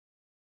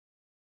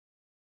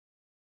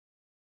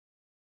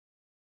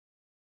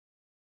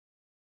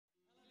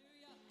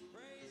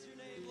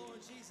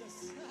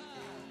Jesus.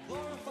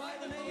 Glorify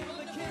the name of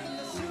the King,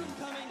 the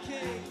soon-coming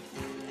King.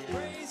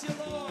 Praise you,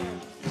 Lord.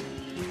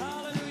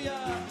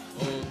 Hallelujah.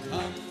 Oh,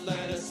 come,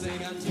 let us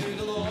sing unto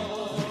the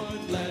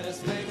Lord. Let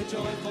us make a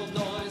joyful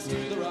noise to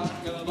the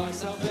rock of our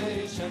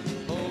salvation.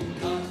 Oh,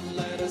 come,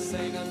 let us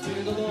sing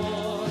unto the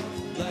Lord.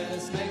 Let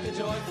us make a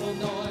joyful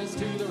noise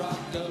to the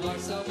rock of our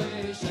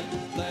salvation.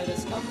 Let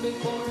us come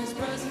before his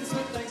presence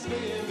with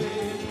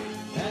thanksgiving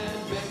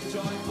and make a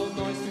joyful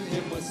noise to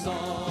him with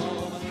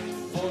song.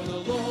 For the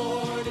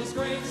Lord is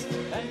great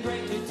and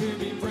greatly to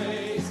be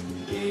praised.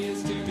 He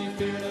is to be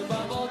feared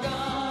above all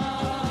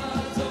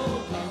gods.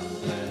 Oh,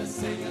 come, let us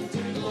sing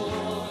unto the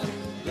Lord.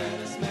 Let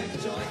us make a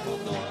joyful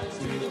noise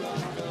to the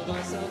rock of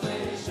our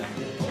salvation.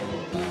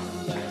 Oh,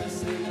 come, let us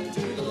sing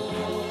unto the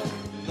Lord.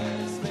 Let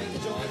us make a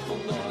joyful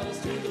noise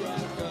to the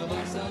rock of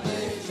our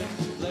salvation.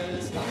 Let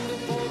us come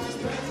before his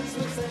presence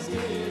with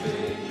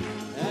thanksgiving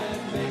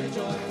and make a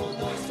joyful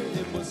noise to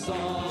him with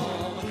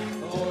song.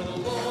 For the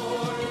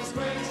Lord is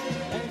great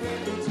and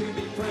greatly to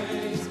be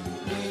praised.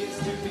 He is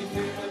to be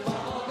feared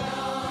above all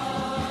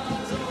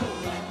gods. Oh,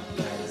 come,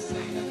 let us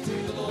sing unto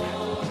the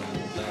Lord.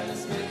 Let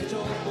us make a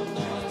joyful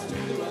noise to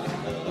the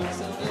rock of our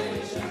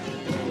salvation.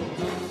 Oh,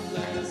 come,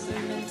 let us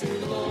sing unto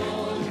the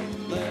Lord.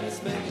 Let us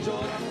make a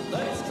joy.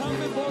 Let us come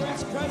before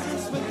his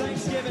presence with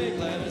thanksgiving.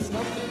 Let us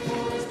come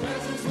before his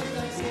presence with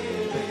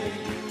thanksgiving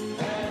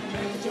and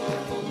make a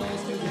joyful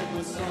noise to him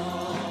with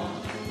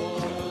song. For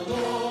the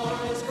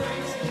Lord is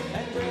great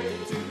and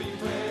greatly to be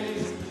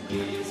praised. He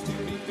is to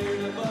be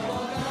feared above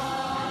all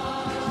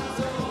gods.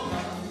 Oh,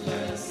 come,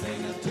 let us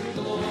sing unto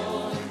the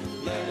Lord.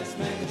 Let us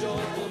make a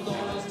joyful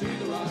noise to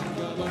the rock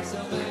of our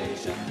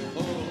salvation.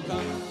 Oh,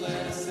 come,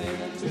 let us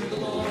sing unto the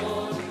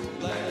Lord.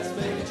 Let us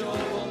make a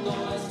joyful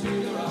noise to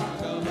the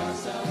rock of our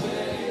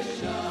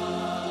salvation.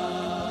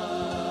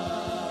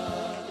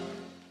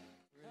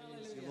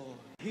 Hallelujah.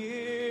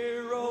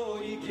 Hear,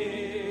 O ye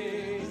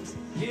kings,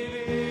 give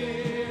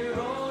ear,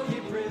 O ye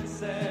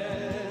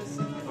princes,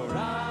 for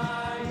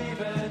I,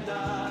 even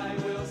I,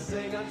 will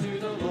sing unto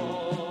the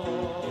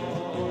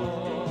Lord.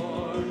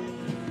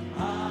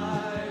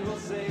 I will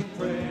sing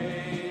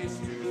praise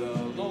to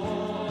the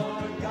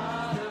Lord,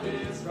 God of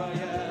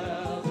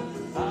Israel.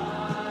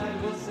 I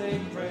will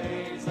sing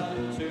praise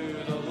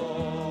unto the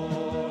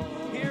Lord.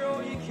 Hear, O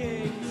ye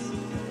kings,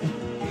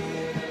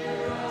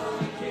 hear, O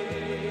ye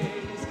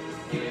kings,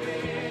 give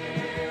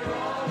ear, O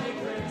ye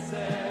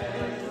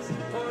princes,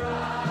 for I,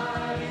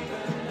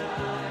 even I,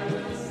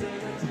 will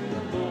sing unto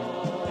the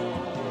Lord.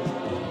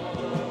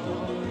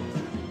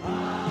 I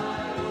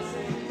will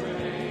sing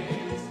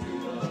praise to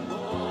the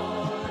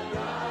Lord,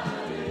 God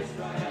of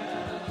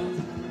Israel.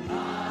 I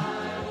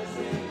will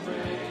sing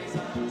praise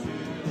unto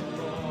the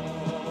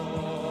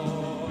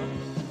Lord.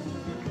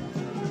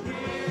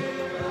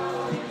 Hear, O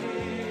ye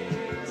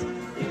kings,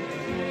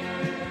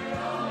 hear,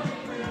 O ye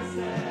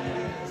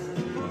princes,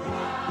 for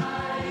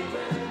I,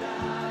 even I,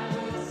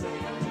 will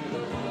sing unto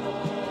the Lord.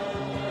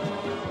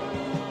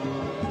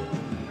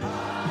 I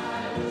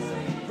will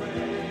sing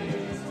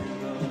praise to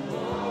the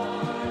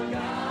Lord,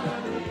 God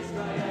of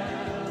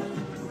Israel.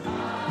 I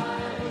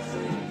will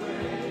sing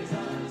praise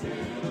unto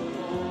the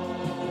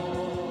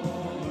Lord.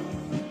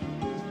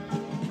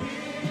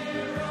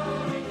 Hear, O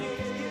ye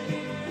kings,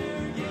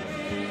 give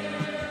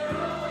ear,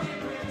 O ye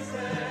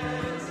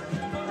princes,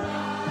 for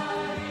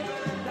I,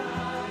 even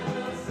I,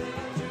 will sing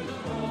unto the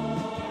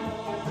Lord.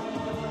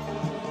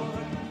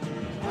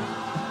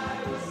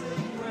 I will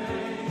sing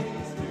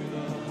praise to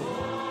the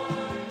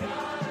Lord,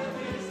 God of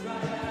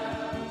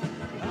Israel.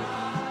 I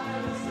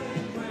will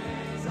sing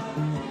praise.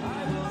 I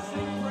will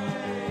sing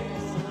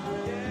praise.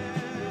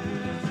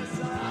 Yes,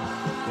 I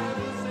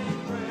will sing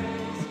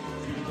praise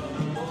to the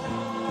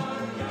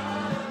Lord,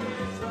 God of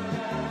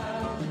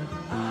Israel.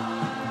 I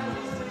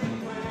will sing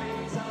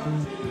praise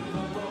unto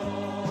the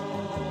Lord.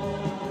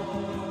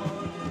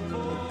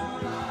 For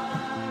I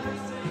will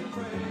sing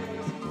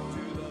praise to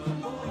the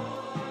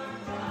Lord,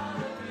 God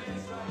of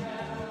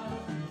Israel.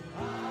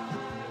 I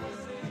will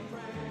sing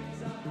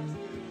praise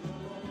unto the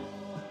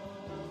Lord.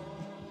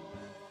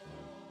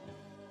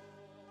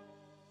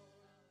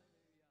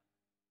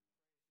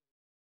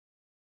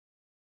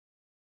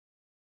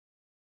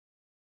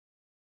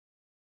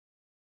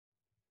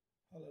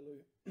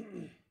 Hallelujah.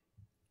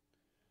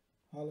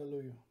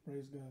 Hallelujah.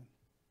 Praise God.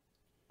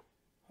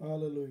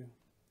 Hallelujah.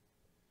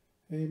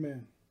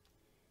 Amen.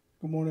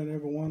 Good morning,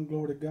 everyone.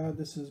 Glory to God.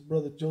 This is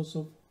Brother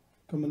Joseph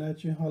coming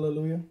at you.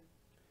 Hallelujah.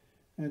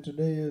 And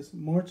today is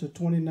March the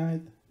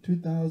 29th,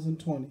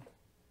 2020.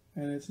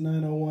 And it's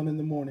 9:01 in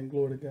the morning.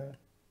 Glory to God.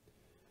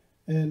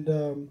 And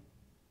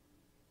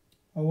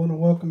I want to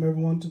welcome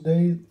everyone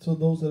today. So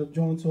those that have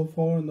joined so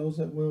far and those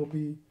that will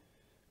be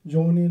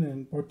joining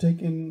and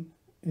partaking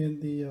in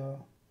the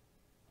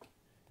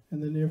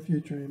near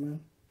future.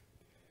 Amen.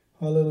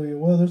 Hallelujah.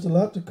 Well, there's a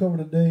lot to cover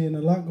today and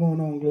a lot going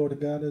on, glory to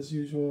God, as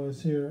usual,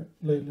 as here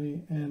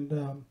lately.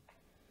 And,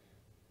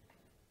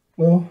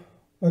 well,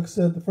 like I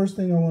said, the first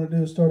thing I want to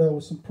do is start out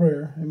with some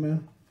prayer.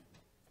 Amen.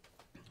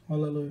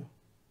 Hallelujah.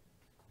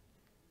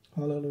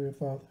 Hallelujah,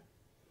 Father.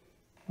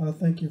 I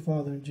thank you,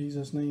 Father, in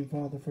Jesus' name,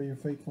 Father, for your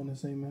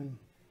faithfulness. Amen.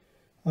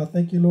 I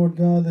thank you, Lord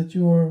God, that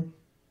you are.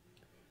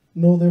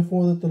 Know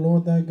therefore that the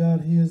Lord thy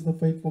God, he is the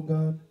faithful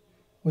God,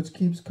 which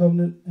keeps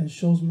covenant and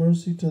shows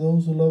mercy to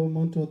those who love him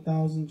unto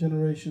 1,000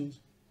 generations.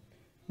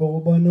 But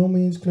will by no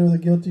means clear the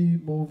guilty,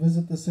 but will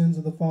visit the sins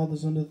of the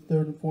fathers unto the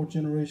 3rd and 4th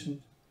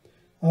generations.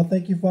 I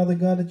thank you, Father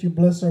God, that you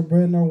bless our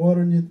bread and our water,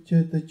 and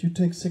that you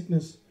take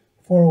sickness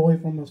far away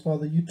from us,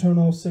 Father. You turn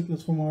off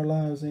sickness from our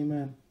lives.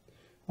 Amen.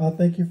 I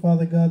thank you,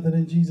 Father God, that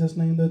in Jesus'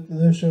 name that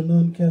there shall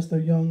none cast their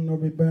young nor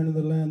be barren in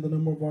the land. The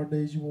number of our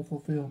days you will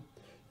fulfill.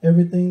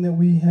 Everything that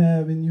we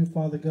have in you,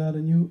 Father God,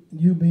 and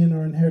you being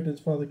our inheritance,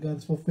 Father God,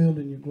 is fulfilled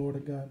in you, glory to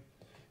God.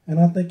 And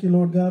I thank you,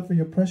 Lord God, for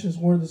your precious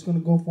word that's going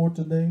to go forth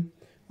today.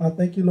 I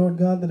thank you, Lord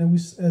God, that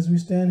as we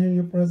stand here in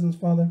your presence,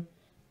 Father,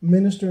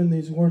 ministering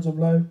these words of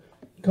life,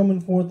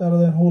 coming forth out of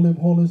that holy of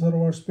holies, out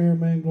of our spirit,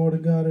 man, glory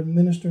to God, and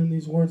ministering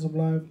these words of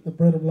life, the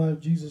bread of life,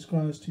 Jesus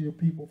Christ, to your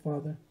people,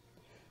 Father.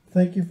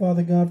 Thank you,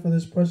 Father God, for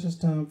this precious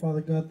time,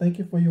 Father God. Thank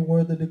you for your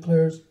word that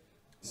declares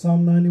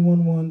Psalm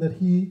 91:1, that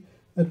he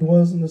that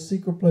dwells in the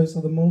secret place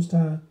of the Most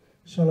High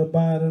shall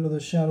abide under the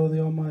shadow of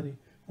the Almighty.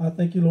 I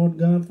thank you, Lord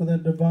God, for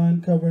that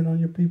divine covering on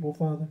your people,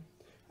 Father.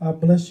 I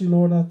bless you,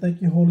 Lord. I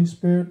thank you, Holy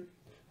Spirit.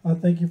 I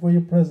thank you for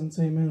your presence.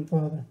 Amen,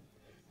 Father.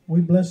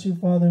 We bless you,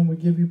 Father, and we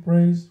give you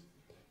praise.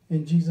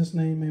 In Jesus'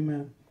 name,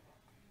 amen.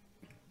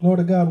 Glory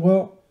to God.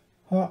 Well,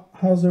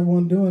 how's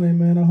everyone doing?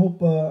 Amen. I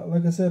hope,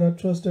 like I said, I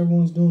trust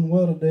everyone's doing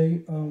well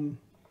today.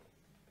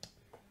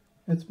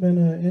 It's been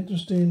an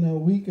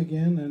interesting week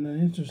again, and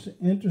an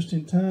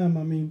interesting time.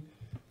 I mean,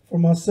 for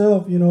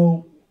myself, you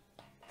know,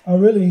 I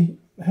really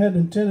had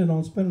intended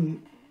on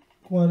spending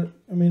a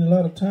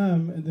lot of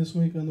time this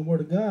week on the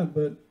Word of God,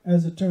 but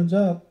as it turns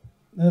out,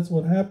 that's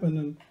what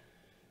happened,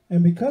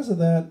 and because of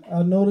that,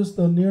 I noticed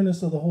the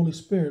nearness of the Holy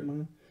Spirit,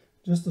 man.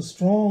 Just a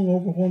strong,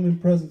 overwhelming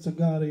presence of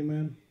God,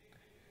 amen.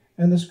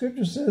 And the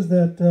Scripture says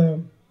that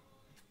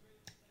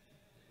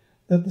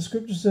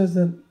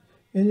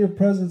in your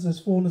presence is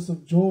fullness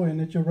of joy,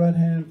 and at your right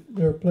hand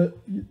there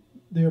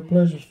are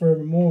pleasures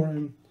forevermore.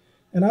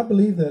 And I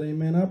believe that,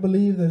 amen. I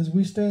believe that as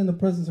we stay in the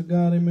presence of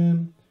God,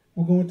 amen,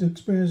 we're going to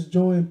experience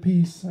joy and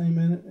peace,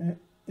 amen,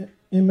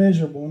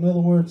 immeasurable. In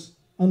other words,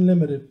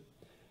 unlimited.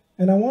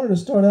 And I wanted to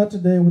start out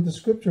today with the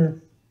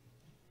Scripture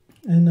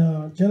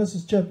in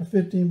Genesis chapter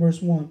 15,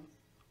 verse 1.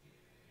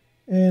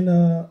 And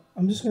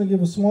I'm just going to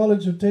give a small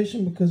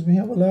exhortation because we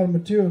have a lot of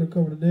material to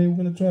cover today.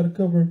 We're going to try to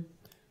cover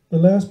the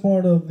last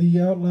part of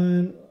the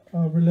outline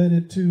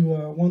related to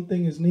one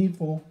thing is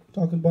needful,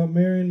 talking about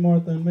Mary and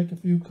Martha, and make a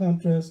few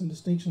contrasts and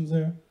distinctions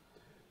there.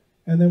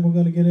 And then we're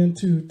going to get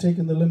into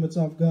taking the limits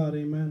off God,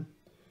 amen.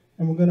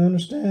 And we're going to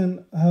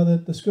understand how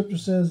that the Scripture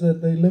says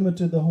that they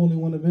limited the Holy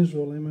One of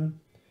Israel, amen.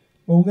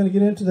 But we're going to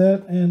get into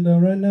that, and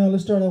right now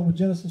let's start off with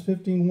Genesis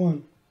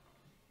 15:1.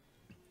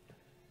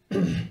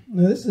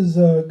 Now this is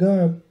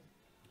God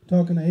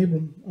talking to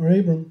Abram, or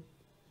Abram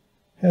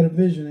had a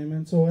vision,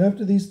 amen. So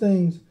after these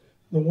things,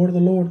 the word of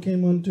the Lord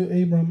came unto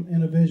Abram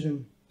in a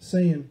vision,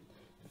 saying,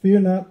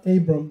 Fear not,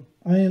 Abram,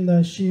 I am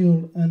thy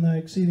shield and thy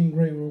exceeding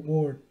great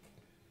reward.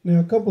 Now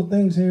a couple of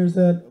things here is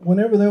that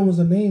whenever there was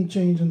a name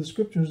change in the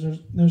Scriptures,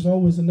 there's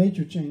always a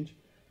nature change.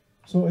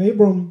 So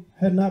Abram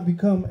had not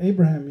become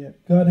Abraham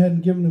yet. God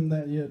hadn't given him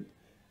that yet.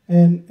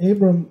 And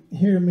Abram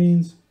here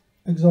means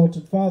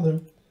exalted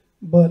father,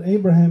 but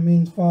Abraham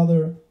means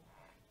father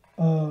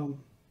of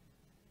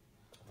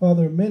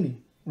many,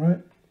 right?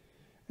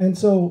 And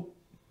so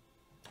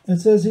it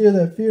says here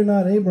that fear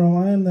not, Abram,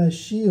 I am thy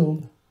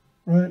shield,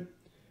 right?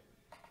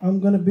 I'm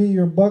going to be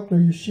your buckler,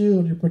 your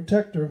shield, your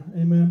protector,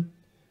 amen.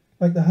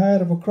 Like the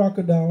hide of a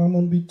crocodile, I'm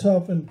going to be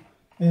tough and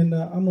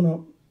I'm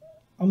going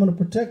to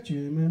protect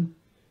you, amen.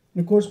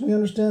 And of course, we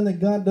understand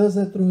that God does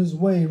that through his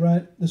way,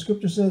 right? The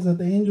Scripture says that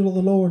the angel of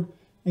the Lord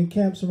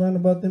encamps around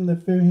about them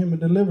that fear him and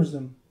delivers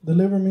them.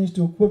 Deliver means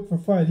to equip for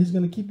fight. He's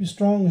going to keep you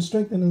strong and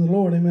strengthened in the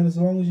Lord, amen, as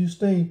long as you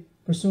stay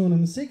pursuing him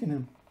and seeking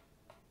him.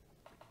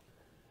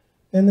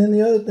 And then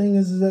the other thing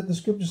is that the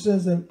Scripture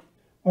says that,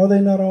 are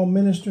they not all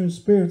ministering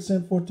spirits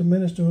sent forth to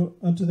minister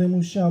unto them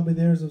who shall be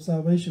the heirs of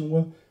salvation?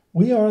 Well,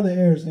 we are the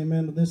heirs,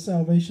 amen, of this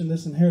salvation,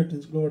 this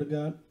inheritance, glory to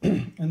God.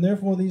 And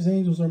therefore these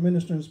angels are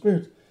ministering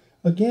spirits.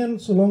 Again,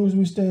 so long as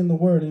we stay in the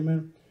Word,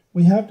 amen.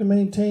 We have to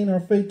maintain our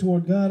faith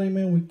toward God,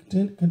 amen. We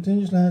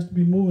continuously have to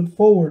be moving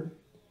forward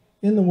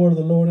in the word of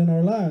the Lord in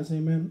our lives,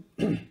 amen.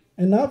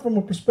 And not from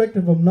a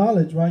perspective of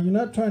knowledge, right? You're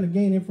not trying to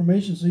gain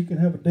information so you can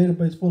have a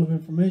database full of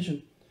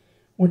information.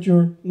 What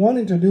you're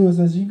wanting to do is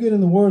as you get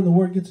in the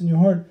word gets in your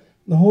heart,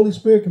 the Holy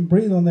Spirit can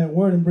breathe on that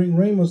word and bring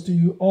rhemos to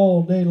you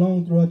all day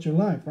long throughout your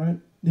life, right?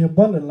 The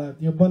abundant life,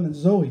 the abundant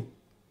Zoe,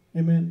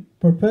 amen,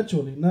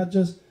 perpetually. Not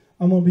just,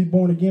 I'm going to be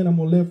born again, I'm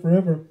going to live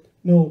forever.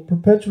 No,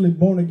 perpetually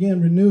born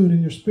again, renewed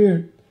in your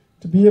spirit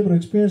to be able to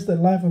experience that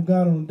life of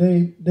God on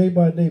a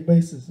day-by-day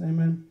basis,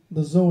 amen,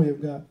 the Zoe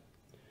of God.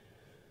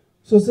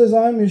 So it says,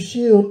 I am your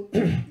shield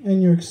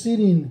and your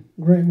exceeding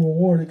great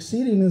reward.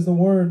 Exceeding is the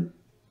word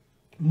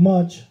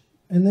much.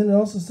 And then it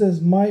also says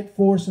might,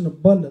 force, and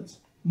abundance.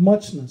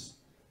 Muchness,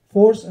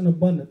 force, and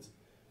abundance.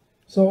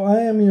 So I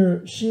am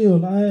your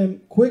shield. I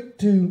am quick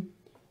to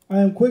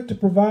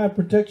provide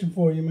protection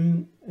for you,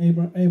 man,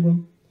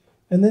 Abram.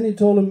 And then he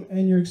told him,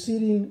 and your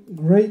exceeding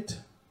great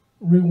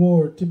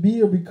reward. To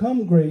be or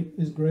become great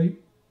is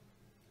great.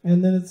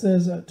 And then it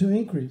says to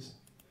increase.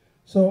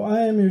 So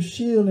I am your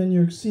shield and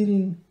your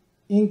exceeding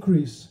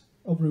increase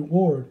of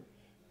reward.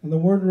 And the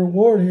word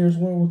reward here is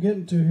what we're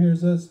getting to here.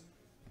 It's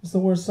the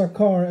word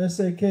sakar,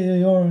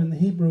 S-A-K-A-R in the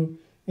Hebrew.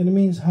 And it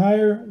means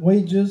higher,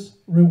 wages,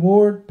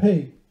 reward,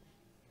 pay.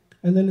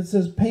 And then it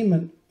says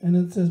payment. And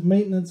it says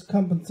maintenance,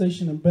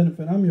 compensation, and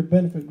benefit. I'm your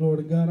benefit, glory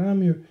to God.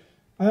 I'm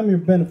your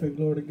benefit,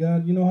 glory to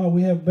God. You know how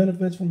we have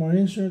benefits from our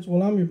insurance?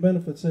 Well, I'm your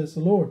benefit, says the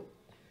Lord.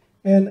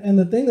 And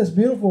the thing that's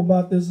beautiful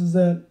about this is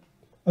that,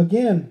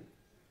 again,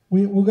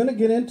 we're going to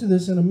get into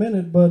this in a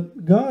minute,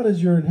 but God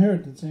is your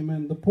inheritance,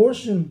 amen. The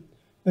portion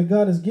that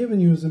God has given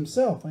you is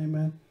himself,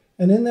 amen.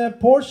 And in that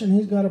portion,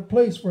 he's got a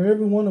place for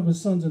every one of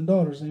his sons and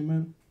daughters,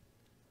 amen,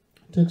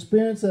 to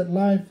experience that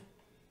life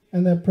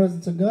and that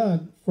presence of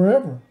God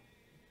forever.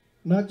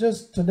 Not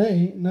just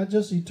today, not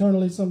just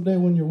eternally someday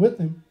when you're with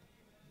him,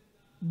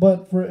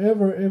 but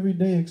forever, every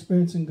day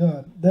experiencing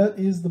God. That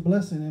is the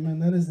blessing, amen.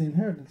 That is the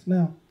inheritance.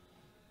 Now,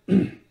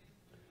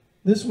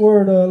 this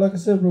word, like I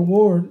said,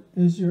 reward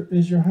is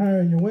your hire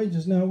and your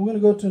wages. Now, we're going to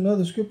go to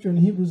another scripture in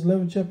Hebrews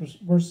 11, chapter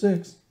verse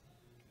 6.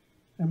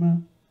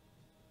 Amen.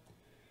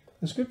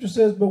 The scripture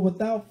says, but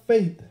without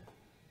faith,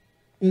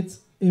 it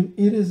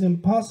is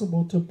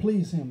impossible to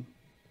please him.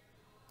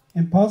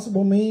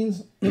 Impossible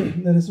means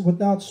that it's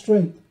without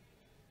strength,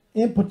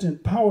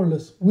 impotent,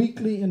 powerless,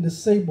 weakly, and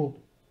disabled.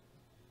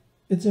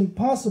 It's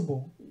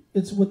impossible.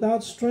 It's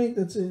without strength.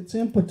 It's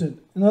impotent.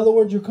 In other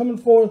words, you're coming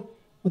forth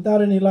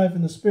without any life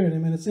in the spirit. I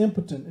mean, it's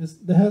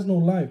impotent. There has no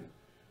life.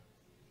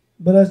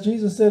 But as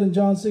Jesus said in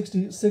John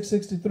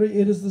 6:63,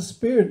 it is the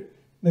spirit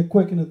that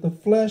quickeneth, the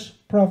flesh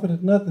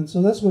profiteth nothing.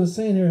 So that's what it's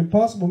saying here.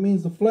 Impossible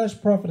means the flesh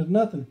profiteth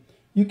nothing.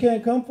 You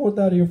can't come forth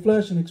out of your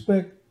flesh and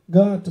expect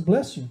God to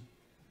bless you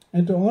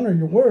and to honor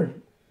your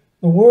word.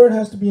 The word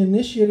has to be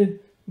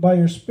initiated by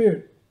your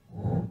spirit.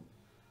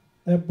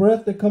 That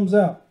breath that comes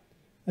out.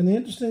 And the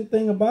interesting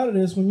thing about it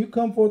is when you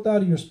come forth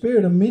out of your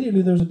spirit,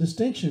 immediately there's a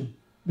distinction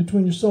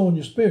between your soul and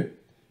your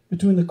spirit,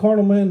 between the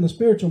carnal man and the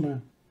spiritual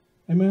man.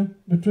 Amen.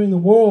 Between the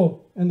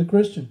world and the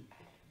Christian.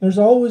 There's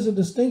always a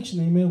distinction.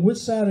 Amen. Which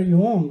side are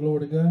you on?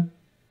 Glory to God.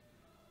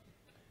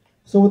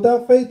 So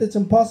without faith, it's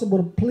impossible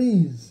to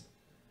please.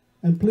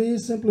 And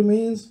please simply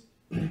means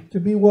to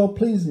be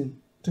well-pleasing,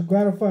 to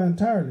gratify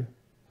entirely.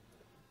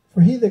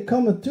 For he that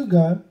cometh to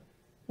God,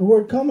 the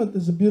word cometh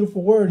is a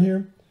beautiful word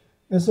here.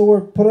 It's the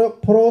word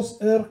pros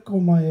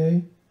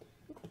erkomae,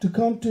 to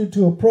come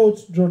to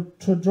approach,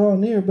 to draw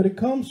near. But it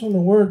comes from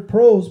the word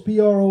pros,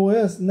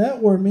 P-R-O-S, and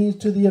that word means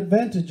to the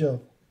advantage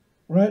of,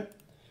 right?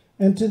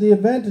 And to the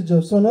advantage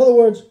of. So in other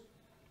words,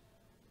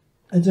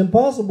 it's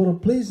impossible to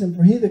please him.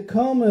 For he that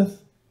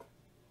cometh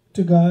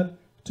to God,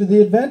 to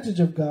the advantage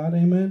of God,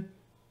 amen,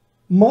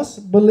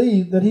 must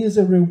believe that he is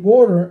a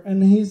rewarder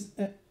and he's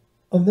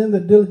of them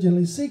that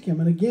diligently seek him.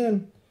 And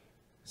again,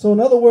 so in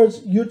other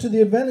words, you're to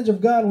the advantage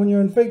of God when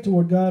you're in faith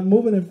toward God,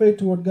 moving in faith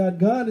toward God.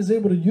 God is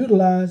able to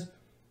utilize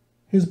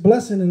his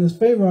blessing and his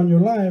favor on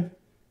your life,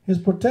 his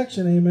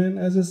protection, amen,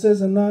 as it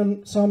says in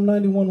Psalm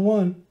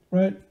 91:1,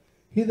 right?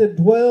 He that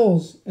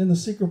dwells in the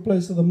secret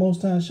place of the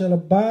Most High shall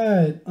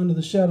abide under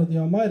the shadow of the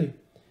Almighty.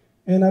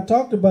 And I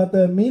talked about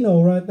that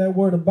meno, right? That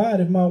word abide.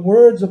 If my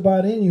words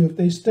abide in you,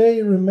 if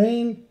they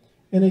remain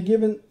in a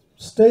given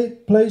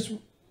state, place,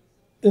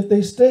 if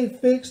they stay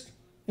fixed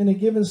in a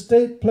given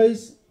state,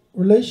 place,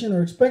 relation,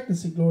 or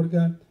expectancy, glory to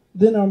God,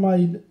 then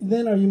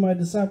are you my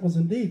disciples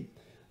indeed.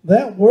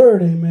 That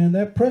word, amen,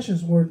 that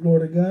precious word,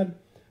 glory to God,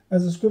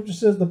 as the scripture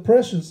says, the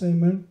precious,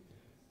 amen,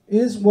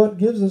 is what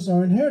gives us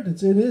our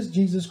inheritance. It is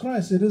Jesus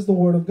Christ. It is the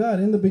word of God.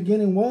 In the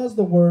beginning was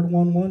the word,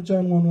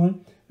 John 1:1,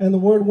 and the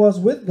word was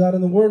with God,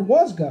 and the word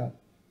was God.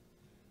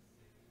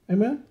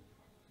 Amen?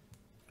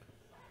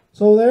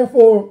 So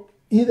therefore,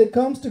 he that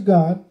comes to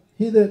God,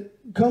 he that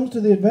comes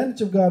to the advantage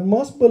of God,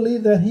 must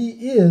believe that he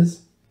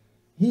is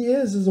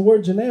the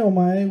word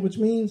JAA, which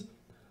means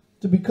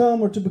to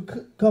become or to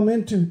come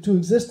into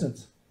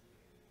existence.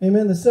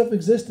 Amen. The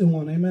self-existent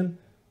one. Amen.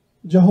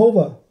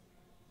 Jehovah.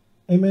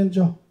 Amen.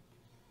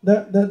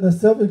 The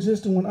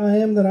self-existent one. I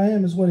am that I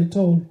am is what he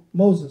told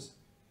Moses.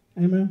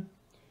 Amen.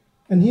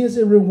 And he is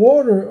a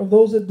rewarder of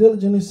those that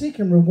diligently seek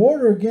him.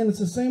 Rewarder, again, it's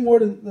the same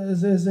word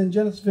as in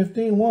Genesis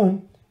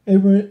 15:1. A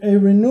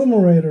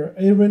remunerator.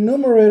 A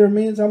remunerator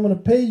means I'm going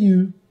to pay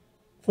you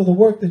for the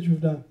work that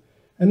you've done.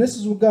 And this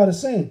is what God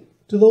is saying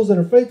to those that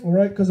are faithful,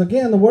 right? Because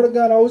again, the word of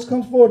God always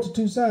comes forward to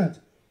two sides.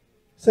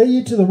 Say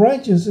ye to the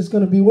righteous, it's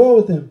going to be well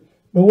with him,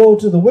 but woe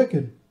to the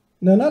wicked.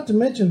 Now, not to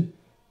mention,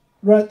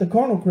 right, the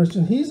carnal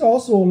Christian, he's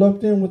also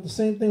lumped in with the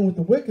same thing with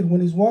the wicked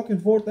when he's walking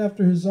forth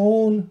after his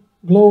own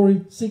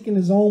glory, seeking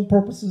his own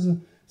purposes,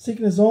 and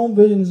seeking his own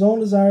vision, his own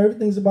desire.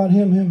 Everything's about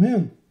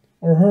him,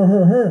 or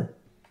her.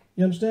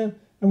 You understand?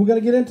 And we're going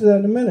to get into that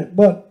in a minute.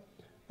 But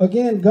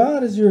again,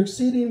 God is your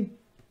exceeding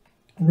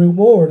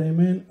reward,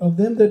 amen, of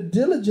them that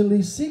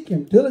diligently seek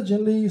him.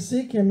 Diligently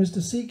seek him is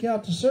to seek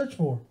out, to search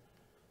for.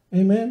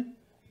 Amen.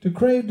 To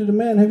crave, to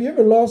demand. Have you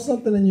ever lost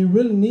something and you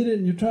really need it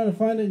and you're trying to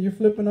find it and you're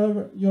flipping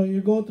over,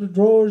 you're going through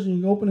drawers and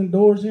you're opening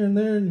doors here and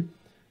there and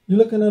you're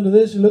looking under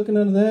this, you're looking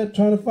under that,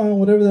 trying to find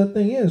whatever that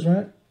thing is,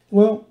 right?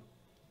 Well,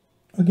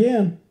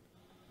 again,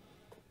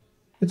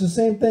 it's the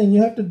same thing.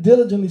 You have to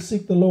diligently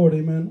seek the Lord,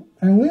 amen.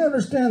 And we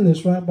understand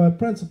this, right, by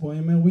principle,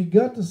 amen. We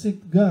got to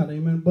seek God,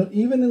 amen. But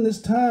even in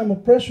this time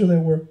of pressure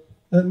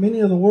that many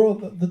of the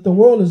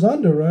world is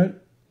under, right,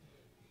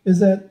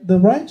 is that the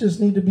righteous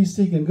need to be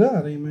seeking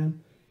God,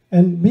 amen.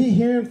 And be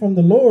hearing from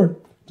the Lord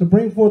to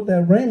bring forth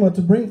that rhema,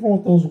 to bring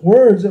forth those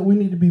words that we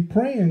need to be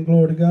praying,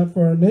 glory to God,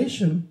 for our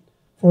nation,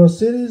 for our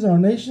cities, our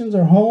nations,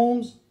 our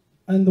homes,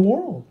 and the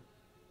world.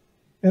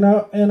 And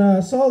I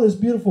saw this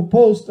beautiful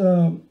post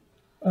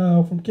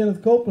from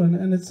Kenneth Copeland,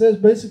 and it says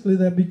basically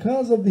that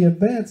because of the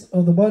advance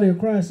of the body of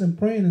Christ in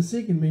praying and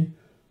seeking me,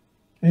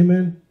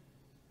 amen,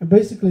 and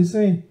basically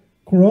saying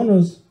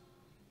Corona's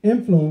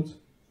influence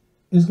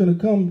is going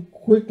to come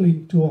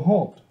quickly to a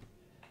halt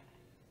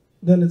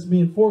than it's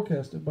being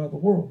forecasted by the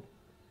world,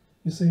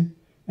 you see.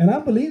 And I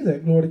believe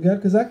that, glory to God,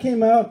 because I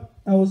came out,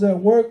 I was at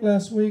work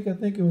last week, I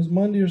think it was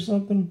Monday or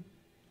something,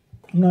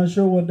 I'm not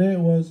sure what day it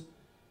was,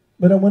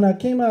 but when I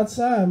came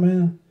outside,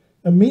 man,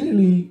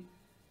 immediately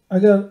I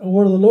got a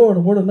word of the Lord,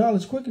 a word of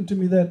knowledge quickened to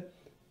me that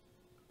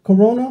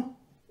Corona,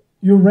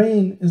 your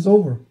reign is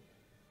over.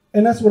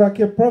 And that's what I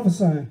kept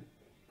prophesying.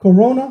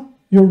 Corona,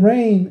 your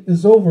reign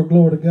is over,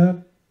 glory to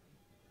God.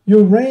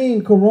 Your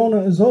reign,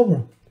 Corona, is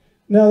over.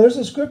 Now, there's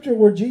a scripture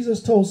where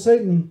Jesus told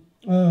Satan,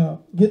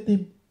 get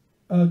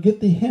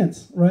thee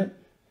hence, right?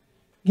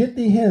 Get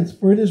thee hence,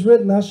 for it is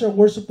written, thou shalt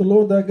worship the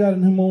Lord thy God,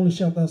 and him only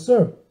shalt thou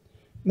serve.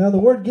 Now, the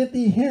word get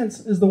thee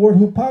hence is the word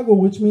hupago,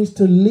 which means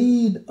to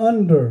lead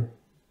under,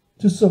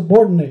 to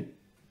subordinate.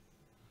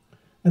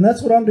 And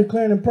that's what I'm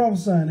declaring and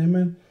prophesying,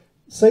 amen.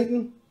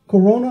 Satan,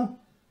 Corona,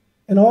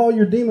 and all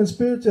your demon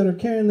spirits that are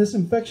carrying this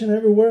infection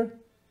everywhere,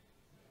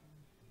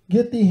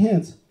 get thee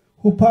hence.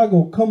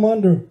 Hupago, come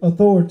under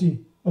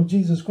authority of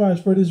Jesus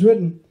Christ. For it is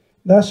written,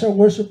 thou shalt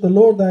worship the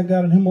Lord thy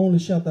God, and him only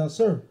shalt thou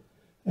serve.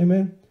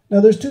 Amen. Now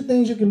there's two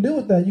things you can do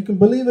with that. You can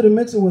believe it and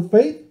mix it with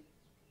faith,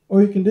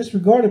 or you can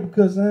disregard it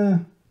because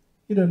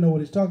he doesn't know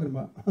what he's talking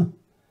about.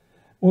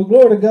 Well,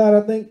 glory to God,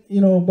 I think,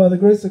 by the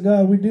grace of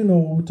God, we do know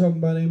what we're talking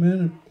about,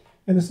 amen.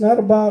 And it's not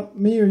about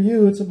me or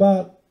you, it's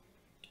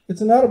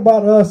not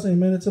about us,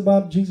 amen. It's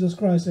about Jesus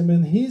Christ,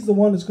 amen. He's the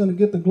one that's going to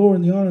get the glory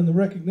and the honor and the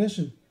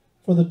recognition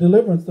for the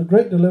deliverance, the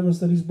great deliverance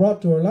that he's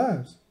brought to our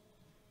lives.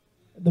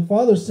 The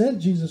Father sent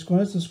Jesus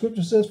Christ. The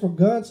scripture says, for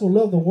God so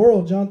loved the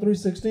world, John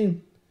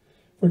 3:16.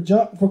 For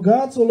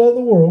God so loved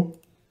the world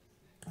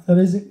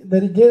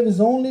that he gave his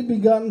only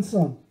begotten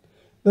Son,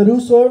 that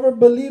whosoever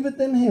believeth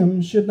in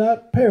him should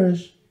not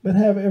perish, but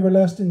have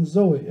everlasting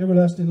Zoe,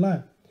 everlasting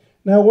life.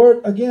 Now,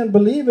 word again,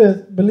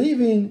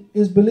 believing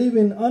is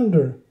believing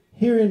under,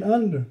 hearing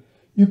under.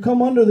 You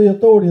come under the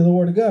authority of the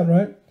Word of God,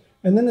 right?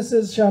 And then it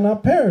says, shall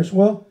not perish.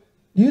 Well,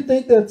 do you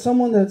think that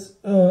someone that's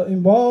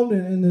involved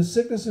in this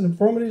sickness and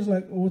infirmities,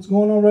 like what's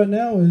going on right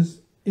now,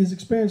 is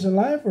experiencing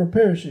life or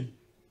perishing?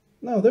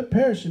 No, they're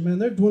perishing, man.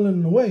 They're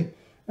dwindling away.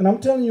 And I'm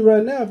telling you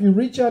right now, if you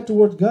reach out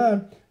towards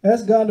God,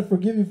 ask God to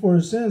forgive you for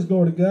his sins,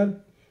 glory to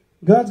God,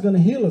 God's going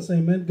to heal us,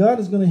 amen. God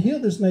is going to heal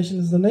this nation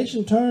as the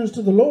nation turns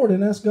to the Lord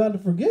and asks God to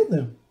forgive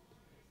them.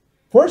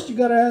 First, you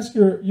got to ask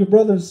your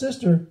brother and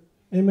sister,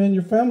 amen,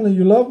 your family,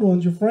 your loved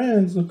ones, your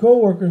friends, the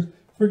co-workers,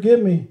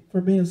 forgive me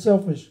for being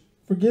selfish.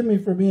 Forgive me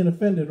for being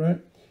offended, right?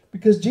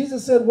 Because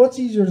Jesus said, what's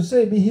easier to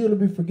say, be healed or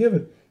be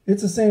forgiven?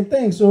 It's the same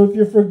thing. So if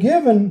you're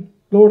forgiven,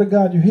 glory to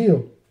God, you're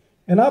healed.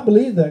 And I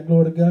believe that,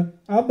 glory to God.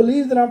 I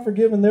believe that I'm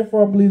forgiven,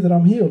 therefore I believe that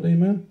I'm healed,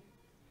 amen.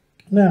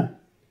 Now,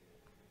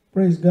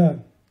 praise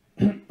God.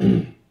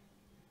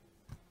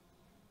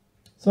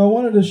 So I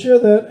wanted to share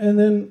that, and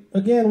then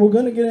again, we're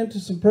going to get into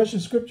some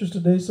precious scriptures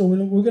today. So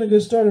we're going to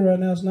get started right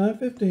now. It's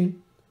 9:15.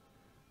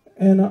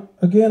 And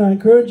again, I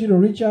encourage you to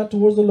reach out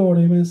towards the Lord,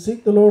 amen.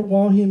 Seek the Lord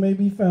while he may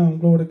be found,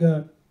 glory to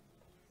God.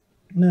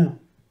 Now,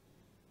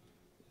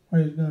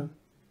 praise God.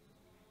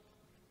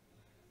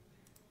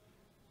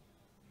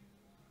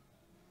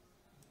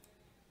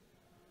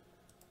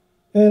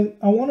 And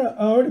I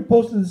already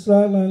posted the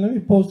slide line. Let me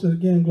post it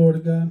again, glory to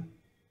God.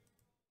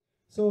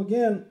 So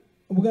again,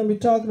 we're going to be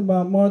talking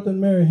about Martha and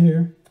Mary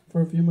here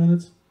for a few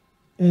minutes.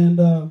 And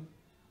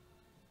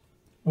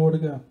glory to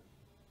God.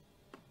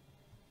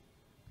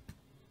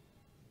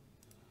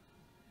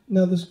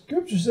 Now the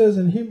scripture says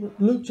in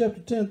Luke chapter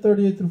 10,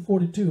 38 through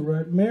 42,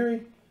 right?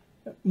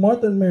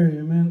 Martha and Mary,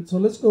 amen. So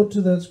let's go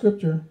to that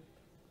scripture.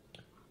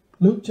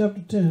 Luke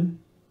chapter 10.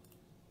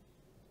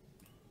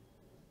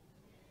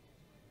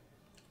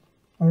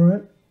 All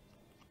right.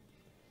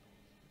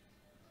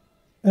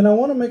 And I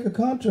want to make a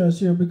contrast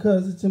here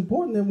because it's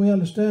important that we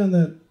understand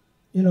that,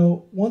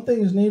 one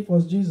thing is needful,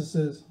 as Jesus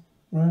says,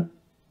 right?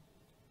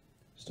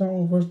 Start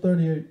with verse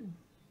 38.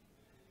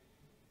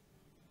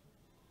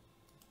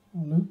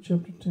 Luke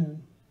chapter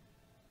 10.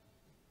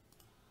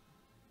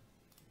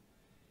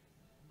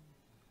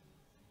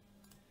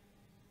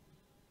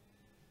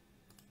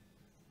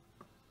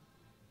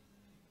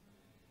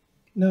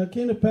 Now it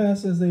came to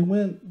pass as they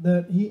went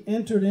that he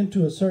entered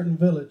into a certain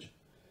village,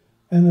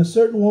 and a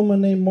certain woman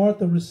named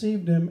Martha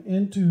received him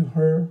into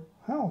her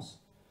house.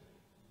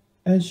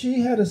 And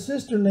she had a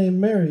sister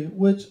named Mary,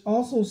 which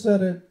also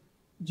sat at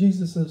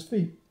Jesus'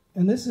 feet.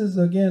 And this is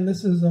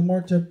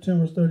Mark chapter 10,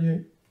 verse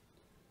 38.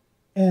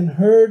 And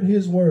heard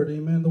his word.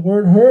 Amen. The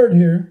word heard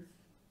here.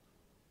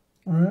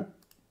 All right.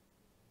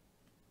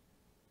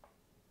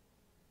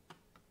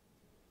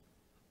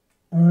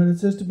 All right. It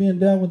says to be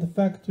endowed with the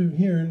faculty of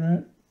hearing,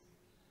 right?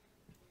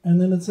 And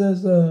then it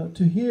says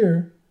to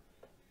hear.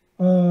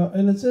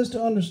 And it says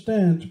to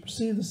understand, to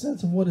perceive the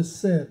sense of what is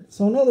said.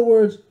 So in other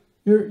words,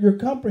 you're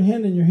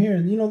comprehending, you're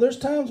hearing. You know, there's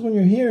times when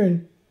you're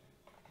hearing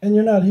and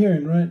you're not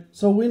hearing, right?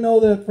 So we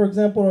know that, for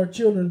example, our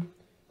children,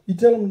 you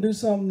tell them to do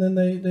something, then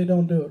they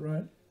don't do it,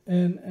 right?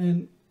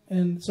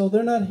 And so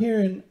they're not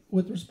hearing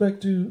with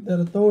respect to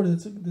that authority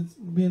that's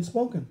being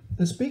spoken.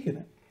 They're speaking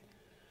it.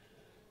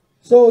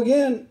 So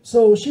again,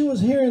 so she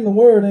was hearing the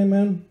word,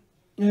 amen.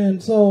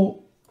 And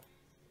so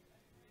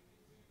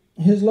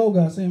his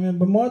logos, amen.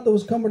 But Martha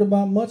was cumbered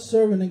about much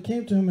serving and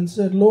came to him and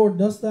said, Lord,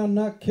 dost thou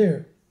not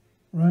care,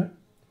 right,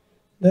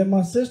 that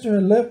my sister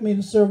had left me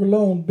to serve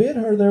alone? Bid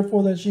her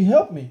therefore that she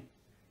help me.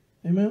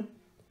 Amen.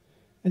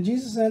 And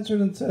Jesus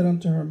answered and said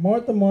unto her,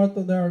 Martha,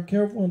 Martha, thou art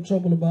careful and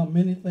troubled about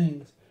many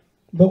things,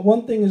 but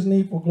one thing is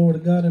needful, glory to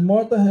God. And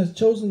Martha has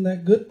chosen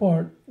that good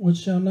part which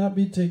shall not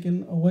be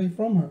taken away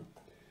from her.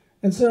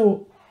 And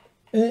so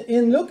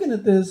in looking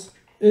at this,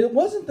 it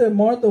wasn't that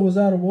Martha was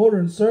out of order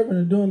and serving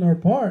and doing her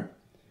part.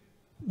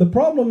 The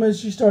problem is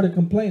she started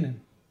complaining.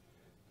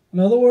 In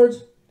other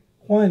words,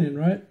 whining,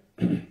 right?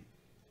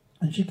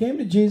 And she came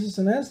to Jesus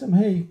and asked him,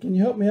 hey, can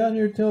you help me out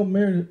here? Tell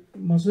Mary that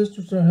my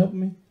sister started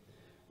helping me.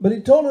 But he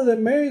told her that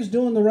Mary's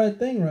doing the right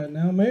thing right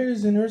now.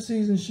 Mary's in her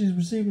season. She's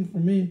receiving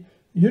from me.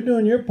 You're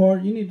doing your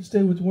part. You need to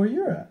stay with where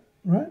you're at,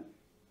 right?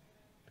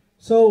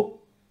 So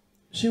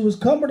she was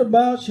cumbered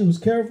about. She was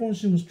careful and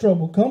she was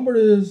troubled. Cumbered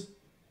is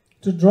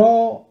to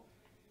draw,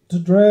 to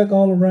drag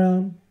all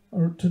around,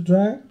 or to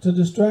drag, to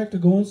distract, to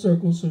go in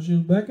circles. So she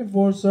was back and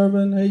forth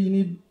serving. Hey, you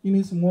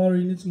need some water.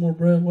 You need some more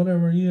bread,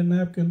 whatever. You need a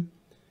napkin.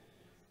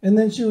 And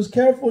then she was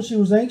careful. She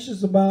was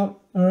anxious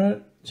about, all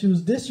right. She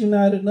was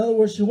disunited. In other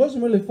words, she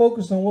wasn't really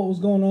focused on what was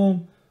going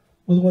on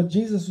with what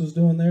Jesus was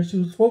doing there. She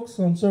was focused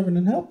on serving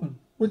and helping,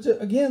 which,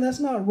 again, that's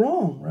not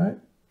wrong, right?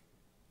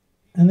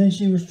 And then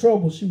she was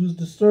troubled. She was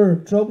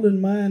disturbed, troubled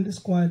in mind,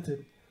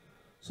 disquieted.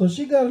 So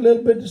she got a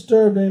little bit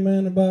disturbed,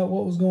 amen, about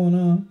what was going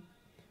on.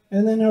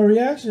 And then her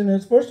reaction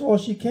is, first of all,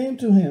 she came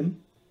to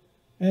him.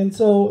 And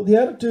so the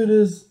attitude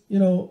is,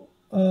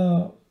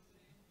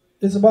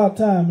 it's about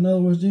time. In other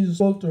words, Jesus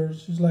spoke to her.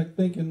 She's like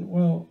thinking,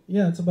 well,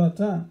 yeah, it's about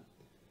time.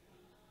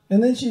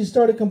 And then she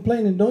started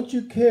complaining, don't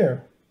you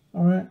care?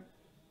 All right.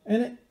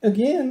 And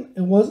again,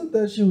 it wasn't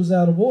that she was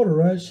out of order,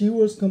 right? She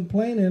was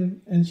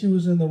complaining and she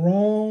was in the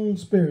wrong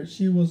spirit.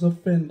 She was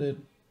offended.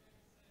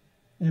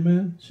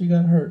 Amen. She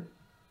got hurt.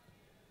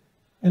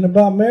 And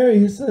about Mary,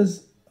 he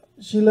says,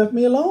 she left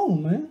me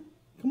alone, man.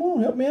 Come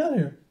on, help me out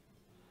here.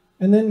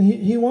 And then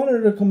he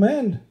wanted her to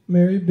command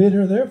Mary, bid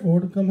her therefore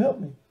to come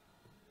help me.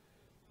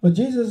 But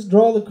Jesus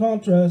draw the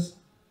contrast.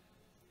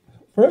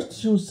 First,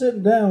 she was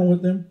sitting down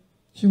with him.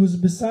 She was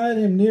beside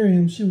him, near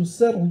him. She was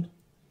settled.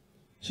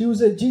 She was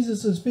at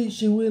Jesus' feet.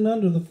 She went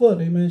under the foot.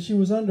 Amen. She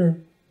was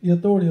under the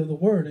authority of the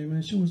word.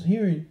 Amen. She was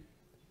hearing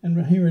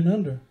and hearing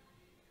under.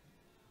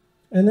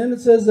 And then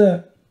it says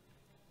that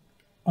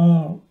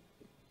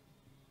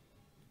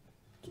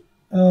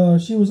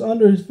she was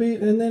under his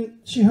feet. And then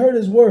she heard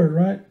his word,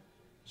 right?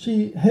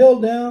 She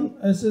held down.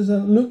 It says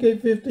in Luke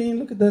 8:15.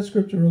 Look at that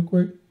scripture real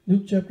quick.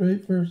 Luke chapter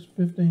 8, verse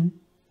 15.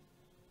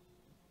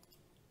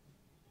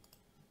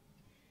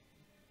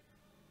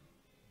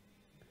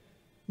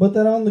 But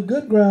that on the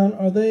good ground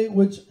are they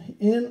which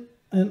in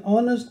an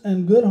honest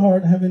and good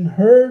heart, having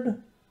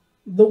heard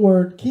the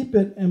word, keep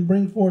it and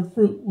bring forth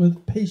fruit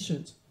with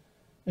patience.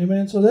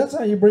 Amen. So that's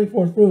how you bring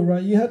forth fruit,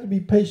 right? You have to be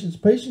patient.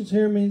 Patience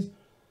here means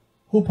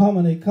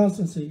hupomene,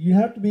 constancy. You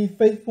have to be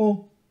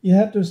faithful. You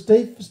have to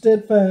stay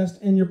steadfast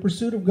in your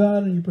pursuit of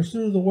God and your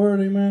pursuit of the word.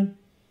 Amen.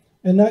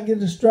 And not get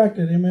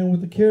distracted, amen,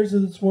 with the cares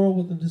of this world,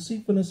 with the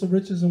deceitfulness of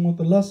riches, and with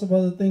the lust of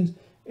other things.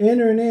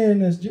 Entering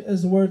in, as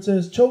the word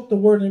says, choke the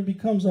word and it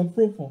becomes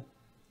unfruitful.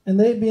 And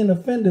they being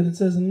offended, it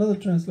says in another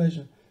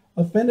translation.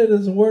 Offended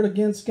is a word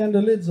against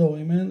scandalizo,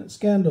 amen,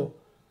 scandal.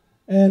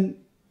 And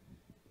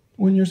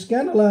when you're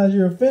scandalized,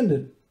 you're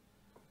offended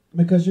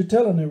because you're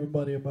telling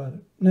everybody about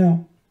it.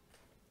 Now,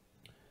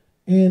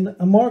 in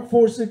Mark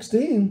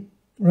 4:16,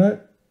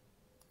 right?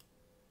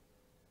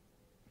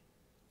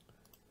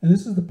 And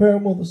this is the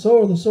parable of the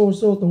sower. The sower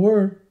soweth the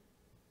word.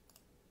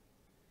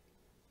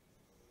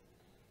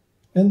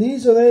 And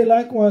these are they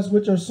likewise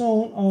which are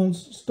sown on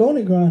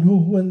stony ground, who,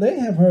 when they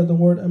have heard the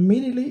word,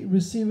 immediately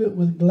receive it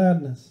with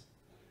gladness,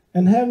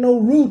 and have no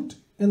root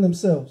in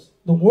themselves.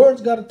 The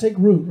word's got to take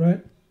root,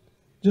 right?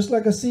 Just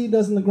like a seed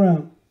does in the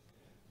ground.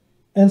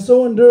 And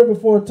so endure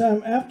before a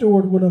time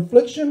afterward, when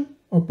affliction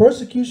or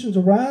persecutions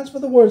arise for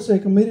the word's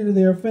sake, immediately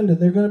they are offended.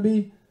 They're going to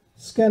be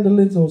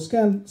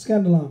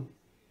scandalon.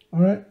 All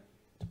right,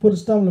 to put a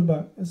stumbling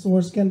block. That's the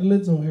word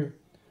scandalizo here.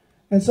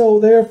 And so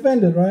they're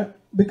offended, right?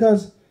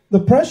 Because the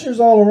pressure's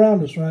all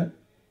around us, right?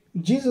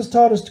 Jesus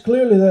taught us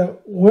clearly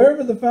that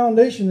wherever the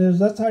foundation is,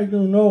 that's how you're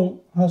going to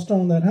know how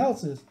strong that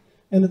house is.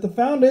 And if the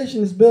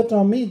foundation is built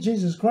on me,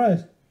 Jesus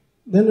Christ,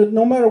 then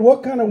no matter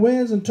what kind of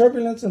winds and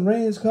turbulence and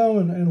rains come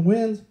and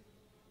winds,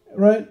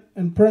 right,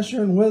 and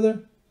pressure and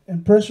weather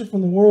and pressure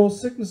from the world,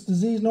 sickness,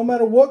 disease, no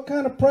matter what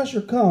kind of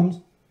pressure comes,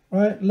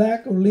 right,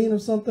 lack or lean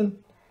of something,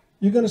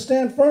 you're going to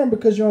stand firm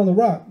because you're on the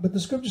rock. But the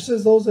scripture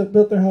says those that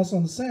built their house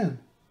on the sand,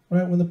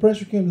 right, when the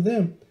pressure came to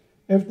them,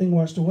 everything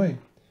washed away.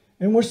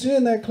 And we're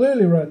seeing that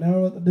clearly right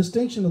now, the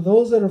distinction of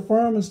those that are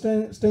firm and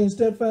staying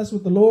steadfast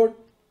with the Lord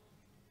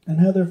and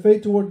have their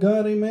faith toward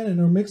God, amen,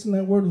 and are mixing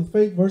that word with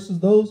faith versus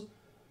those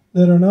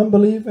that are in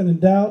unbelief and in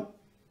doubt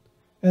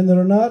and that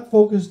are not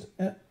focused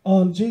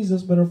on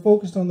Jesus but are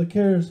focused on the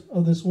cares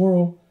of this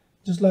world,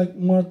 just like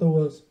Martha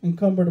was,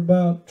 encumbered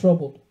about,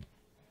 troubled.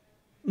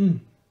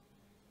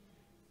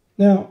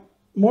 Now,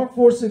 Mark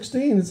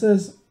 4:16, it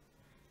says,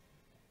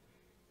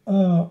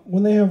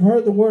 when they have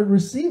heard the word,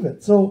 receive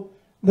it. So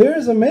there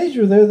is a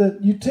measure there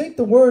that you take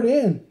the word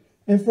in,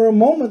 and for a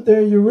moment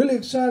there, you're really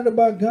excited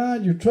about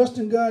God, you're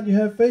trusting God, you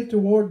have faith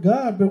toward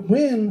God, but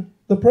when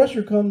the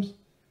pressure comes,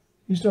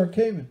 you start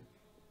caving.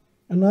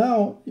 And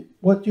now,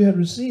 what you had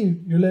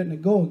received, you're letting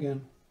it go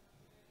again.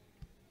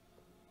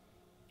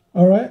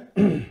 All right?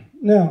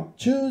 Now,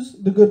 choose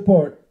the good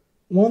part.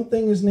 One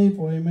thing is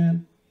needful,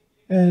 amen.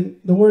 And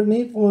the word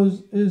needful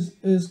is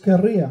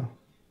charia.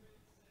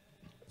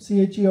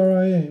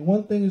 C-H-E-R-I-A.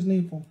 One thing is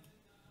needful.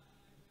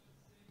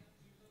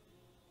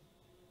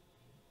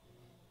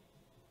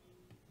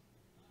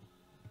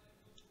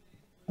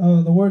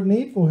 The word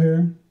needful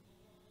here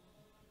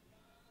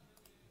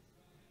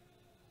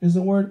is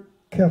the word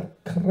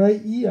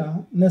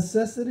kraia,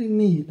 necessity,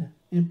 need,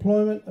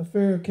 employment,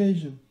 affair,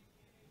 occasion.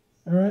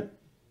 All right?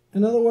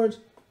 In other words,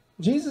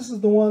 Jesus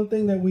is the one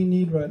thing that we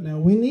need right now.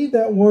 We need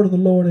that word of the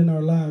Lord in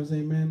our lives,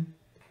 amen.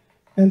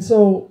 And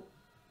so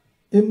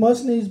it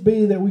must needs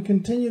be that we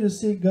continue to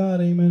seek God,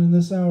 amen, in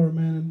this hour,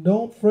 man. And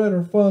don't fret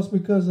or fuss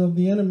because of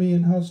the enemy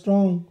and how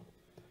strong,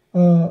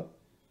 how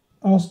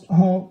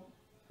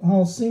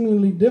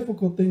seemingly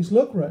difficult things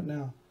look right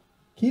now.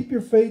 Keep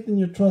your faith and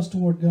your trust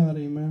toward God,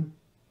 amen.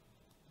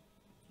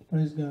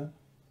 Praise God.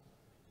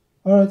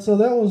 All right, so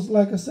that was,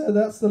 like I said,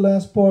 that's the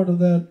last part of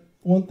that.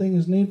 One thing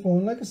is needful.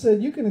 And like I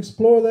said, you can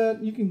explore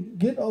that. You can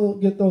get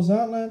those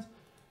outlines.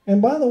 And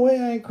by the way,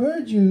 I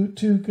encourage you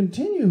to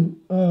continue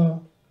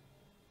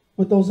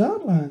with those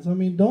outlines. I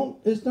mean,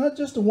 it's not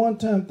just a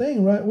one-time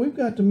thing, right? We've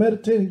got to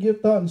meditate and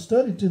give thought and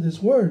study to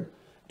this word.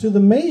 To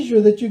the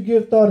measure that you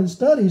give thought and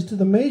study is to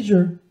the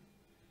measure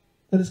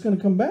that it's going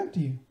to come back to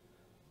you.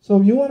 So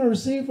if you want to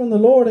receive from the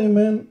Lord,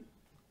 amen,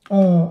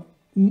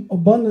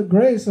 abundant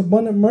grace,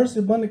 abundant mercy,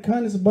 abundant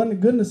kindness,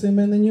 abundant goodness,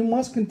 amen, then you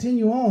must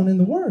continue on in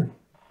the word.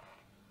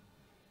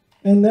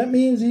 And that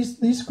means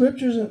these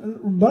scriptures,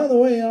 by the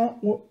way,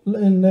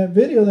 in that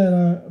video that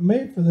I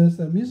made for this,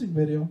 that music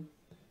video,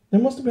 there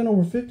must have been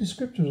over 50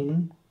 scriptures,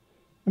 man.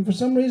 And for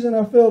some reason,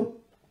 I felt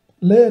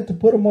led to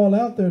put them all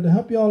out there to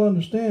help you all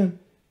understand,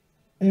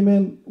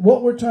 amen,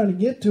 what we're trying to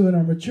get to in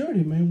our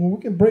maturity, man, where we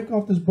can break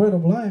off this bread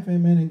of life,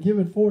 amen, and give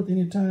it forth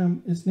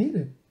anytime it's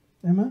needed.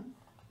 Amen.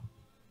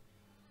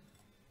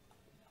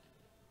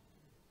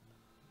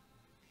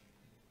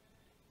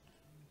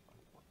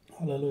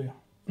 Hallelujah.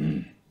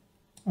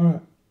 All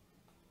right.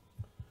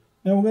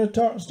 Now we're going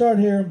to start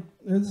here.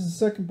 This is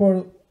the second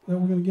part that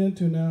we're going to get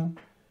into now.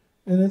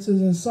 And it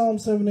says in Psalm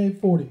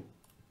 78:40.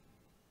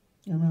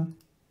 Amen.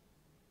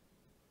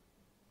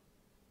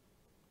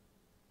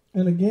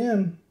 And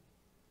again,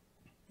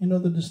 you know,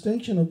 the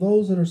distinction of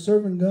those that are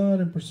serving God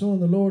and pursuing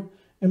the Lord.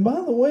 And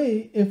by the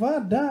way, if I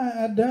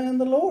die in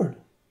the Lord.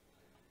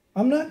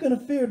 I'm not going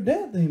to fear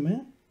death,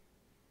 amen.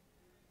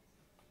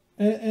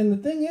 And the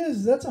thing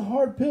is, that's a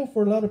hard pill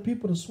for a lot of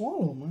people to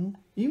swallow, man.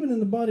 Even in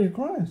the body of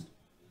Christ.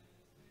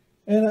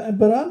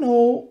 But I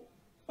know,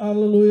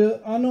 hallelujah,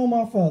 I know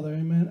my Father,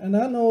 amen. And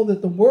I know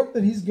that the work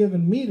that He's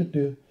given me to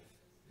do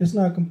is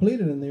not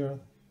completed in the earth.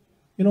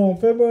 You know, on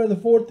February the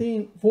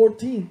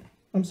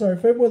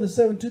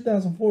 7th,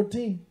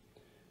 2014,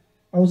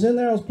 I was in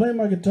there, I was playing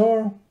my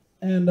guitar,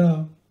 and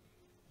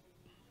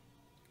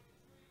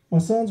my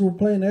sons were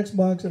playing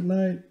Xbox at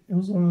night. It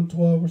was around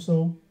 12 or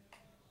so.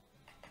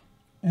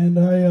 And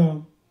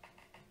I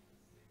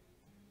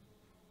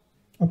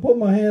put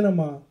my hand on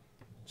my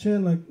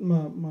chin, like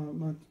my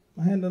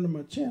hand under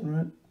my chin,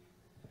 right?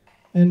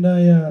 And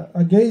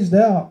I gazed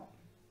out.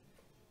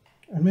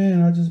 And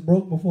man, I just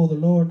broke before the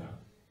Lord.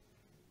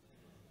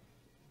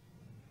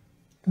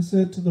 I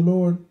said to the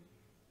Lord,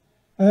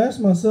 I asked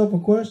myself a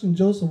question,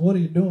 Joseph, what are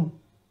you doing?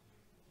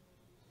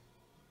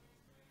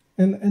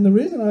 And the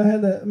reason I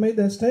had made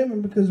that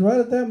statement, because right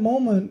at that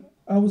moment,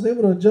 I was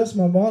able to adjust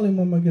my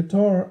volume on my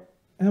guitar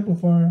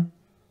amplifier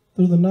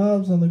through the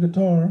knobs on the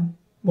guitar,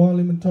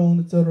 volume and tone,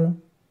 etc.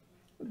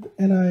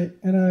 And I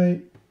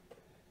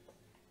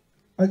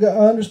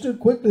understood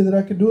quickly that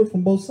I could do it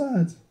from both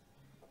sides.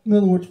 In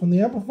other words, from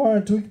the amplifier,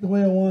 I tweak it the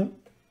way I want,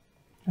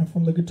 and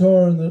from the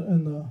guitar and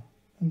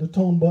the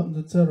tone buttons,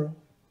 etc.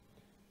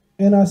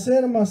 And I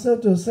said to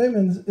myself, to a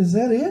statement, is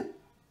that it?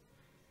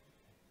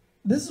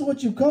 This is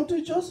what you've come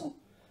to, Joseph?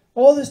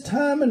 All this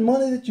time and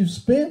money that you've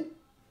spent,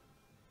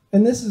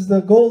 and this is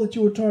the goal that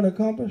you were trying to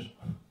accomplish?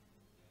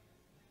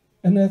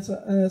 And that's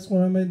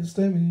when I made the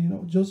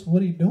statement, Joseph,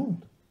 what are you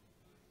doing?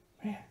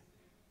 Man.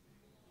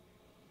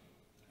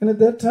 And at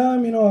that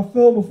time, I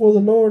fell before the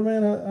Lord,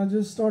 man. I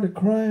just started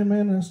crying,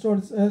 man, and I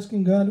started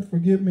asking God to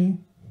forgive me.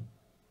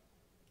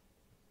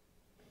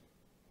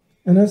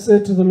 And I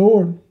said to the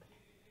Lord,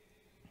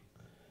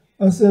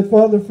 I said,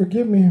 Father,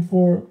 forgive me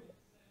for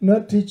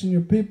not teaching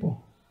your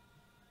people,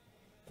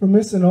 for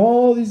missing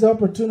all these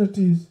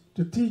opportunities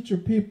to teach your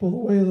people the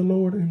way of the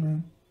Lord.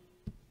 Amen.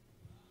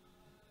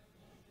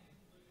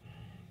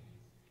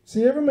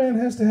 See, every man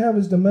has to have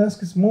his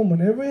Damascus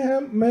moment. Every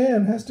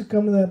man has to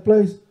come to that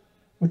place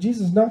where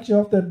Jesus knocks you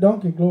off that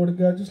donkey, glory to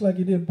God, just like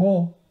he did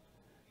Paul,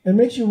 and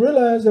makes you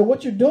realize that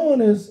what you're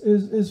doing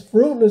is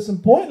fruitless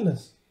and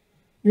pointless.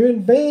 You're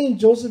in vain,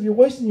 Joseph. You're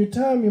wasting your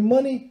time, your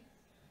money.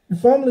 Your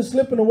family's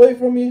slipping away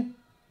from you.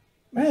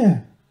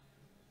 Man.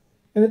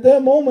 And at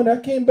that moment, I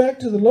came back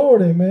to the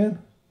Lord, amen.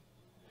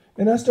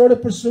 And I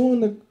started pursuing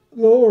the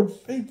Lord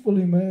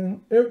faithfully, man.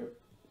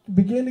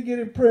 Begin to get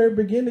in prayer,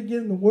 begin to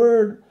get in the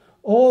Word.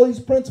 All these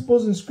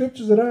principles and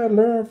scriptures that I had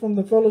learned from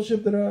the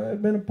fellowship that I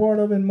had been a part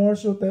of in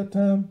Marshall at that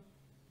time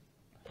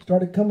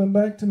started coming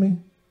back to me.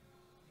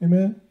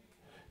 Amen.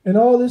 And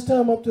all this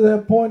time up to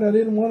that point, I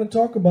didn't want to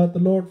talk about the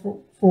Lord for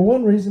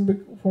one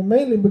reason,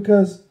 mainly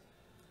because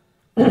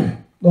the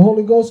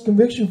Holy Ghost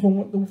conviction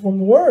from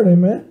the Word,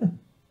 amen.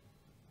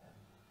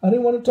 I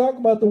didn't want to talk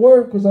about the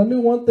Word because I knew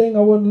one thing,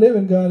 I wasn't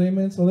living God,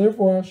 amen. So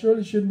therefore, I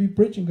surely shouldn't be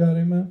preaching God,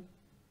 amen.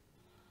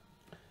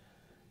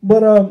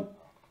 But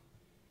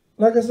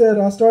like I said,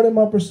 I started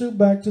my pursuit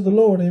back to the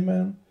Lord,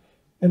 amen.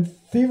 And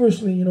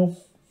feverishly,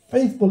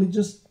 faithfully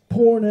just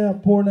pouring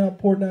out,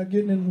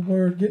 getting in the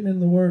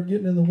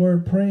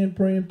Word,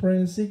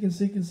 praying,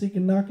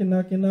 seeking,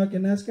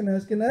 knocking,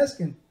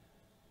 asking.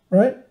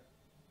 Right?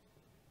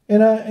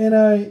 And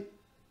I,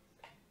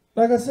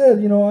 like I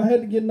said, I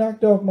had to get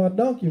knocked off my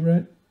donkey,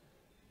 right?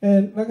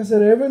 And like I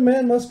said, every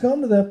man must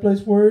come to that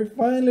place where he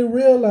finally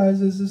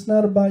realizes it's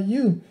not about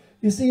you.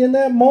 You see, in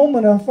that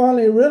moment, I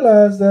finally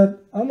realized that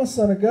I'm a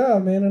son of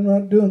God, man. I'm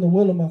not doing the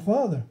will of my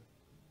Father,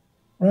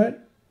 right?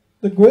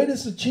 The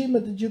greatest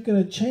achievement that you can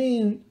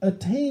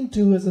attain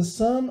to as a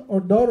son or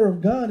daughter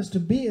of God is to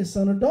be a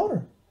son or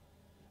daughter.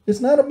 It's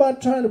not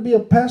about trying to be a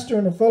pastor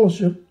in a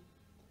fellowship.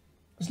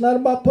 It's not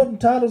about putting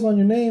titles on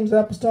your names,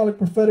 apostolic,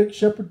 prophetic,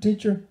 shepherd,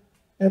 teacher,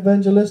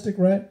 evangelistic,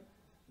 right?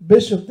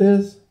 Bishop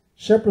this,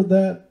 shepherd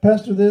that,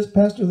 pastor this,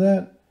 pastor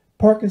that,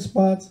 parking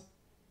spots,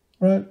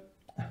 right?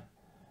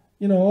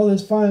 All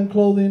this fine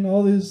clothing,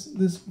 all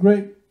this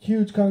great,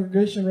 huge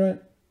congregation,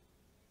 right?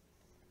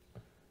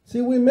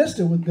 See, we missed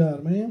it with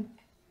God, man.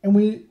 And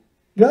we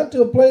got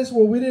to a place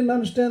where we didn't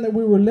understand that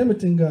we were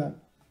limiting God.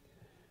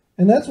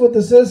 And that's what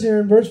this says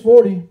here in verse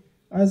 40,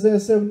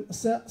 Psalm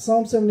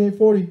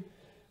 78:40.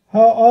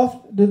 How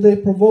oft did they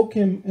provoke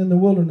him in the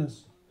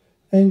wilderness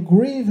and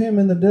grieve him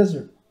in the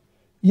desert?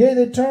 Yea,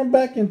 they turned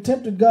back and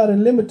tempted God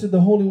and limited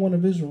the Holy One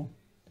of Israel.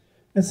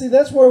 And see,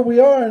 that's where we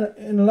are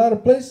in a lot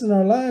of places in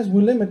our lives.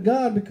 We limit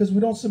God because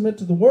we don't submit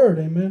to the Word,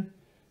 amen.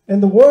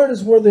 And the Word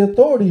is where the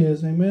authority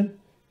is, amen.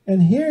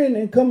 And hearing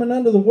and coming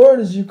under the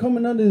Word is you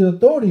coming under the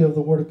authority of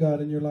the Word of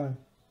God in your life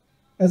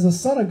as a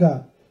son of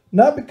God.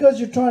 Not because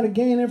you're trying to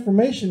gain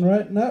information,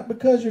 right? Not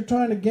because you're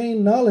trying to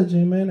gain knowledge,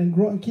 amen, and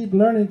grow and keep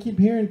learning, keep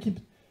hearing,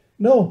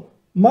 No,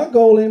 my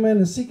goal, amen,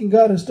 in seeking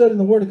God and studying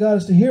the Word of God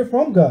is to hear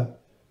from God.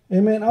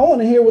 Amen. I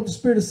want to hear what the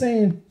Spirit is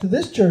saying to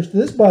this church, to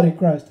this body of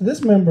Christ, to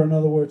this member, in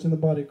other words, in the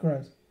body of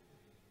Christ.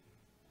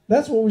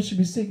 That's what we should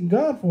be seeking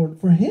God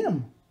for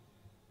Him.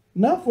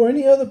 Not for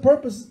any other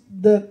purpose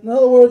in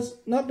other words,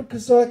 not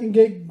because so I can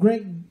get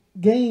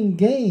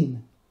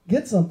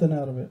something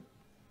out of it.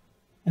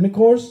 And of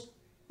course,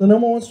 the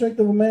number one strength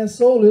of a man's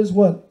soul is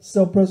what?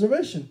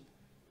 Self-preservation.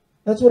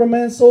 That's what a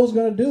man's soul is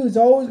going to do. He's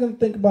always going to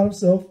think about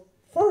himself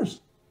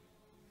first.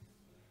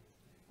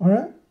 All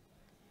right?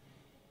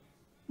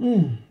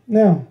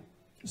 Now,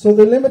 so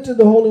they limited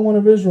the Holy One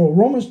of Israel.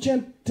 Romans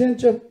 10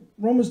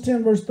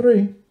 verse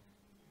 3.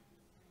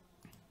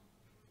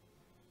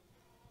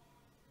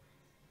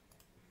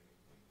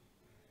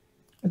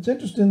 It's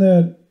interesting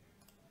that,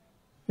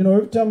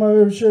 every time I've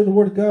ever shared the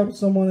Word of God with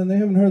someone and they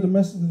haven't heard the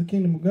message of the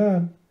kingdom of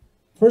God,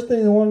 first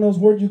thing they want to know is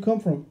where do you come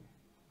from,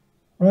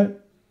 right?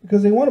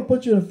 Because they want to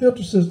put you in a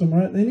filter system,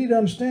 right? They need to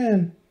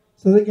understand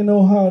so they can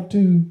know how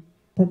to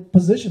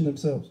position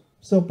themselves.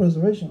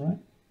 Self-preservation, right?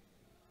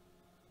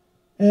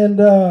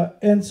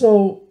 And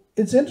so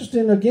it's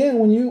interesting again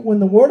when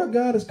the Word of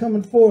God is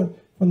coming forth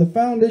from the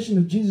foundation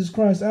of Jesus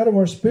Christ out of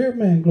our spirit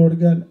man, glory to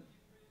God.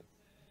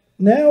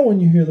 Now when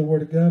you hear the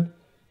Word of God,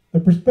 the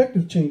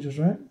perspective changes,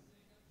 right?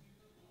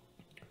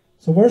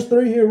 So verse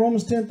 3 here,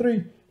 Romans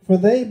 10:3, for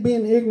they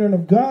being ignorant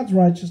of God's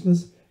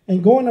righteousness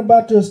and going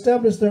about to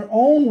establish their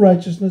own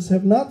righteousness,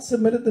 have not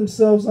submitted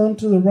themselves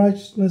unto the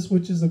righteousness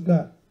which is of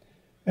God.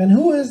 And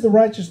who is the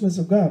righteousness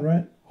of God,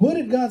 right? Who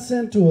did God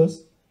send to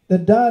us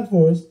that died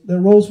for us, that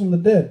rose from the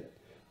dead?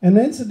 And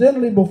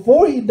incidentally,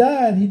 before he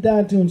died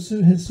to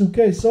his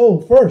suke soul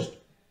first,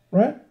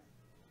 right?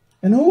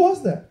 And who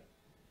was that?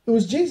 It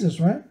was Jesus,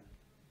 right?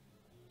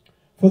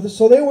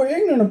 So they were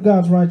ignorant of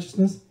God's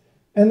righteousness,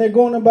 and they're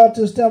going about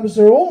to establish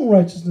their own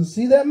righteousness.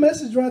 See that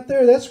message right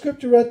there? That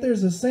scripture right there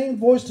is the same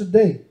voice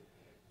today.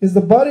 Is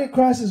the body of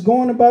Christ is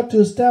going about to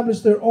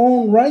establish their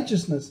own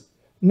righteousness,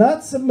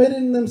 not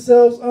submitting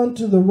themselves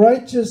unto the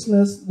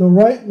righteousness, the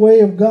right way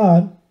of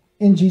God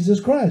in Jesus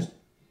Christ,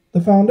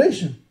 the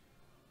foundation.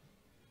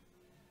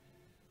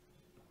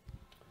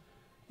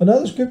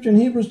 Another scripture in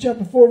Hebrews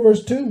chapter 4,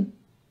 verse 2.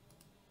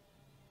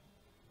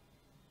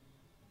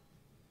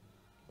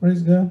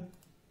 Praise God.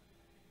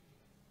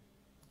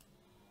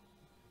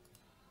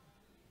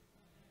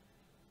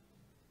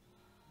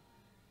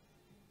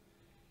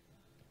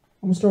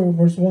 I'm going to start with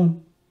verse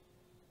 1.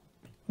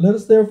 Let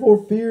us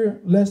therefore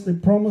fear lest the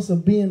promise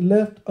of being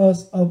left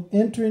us of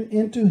entering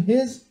into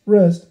his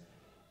rest,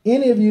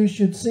 any of you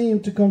should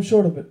seem to come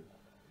short of it.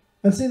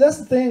 And see, that's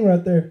the thing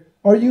right there.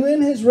 Are you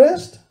in his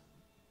rest?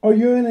 Are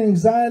you in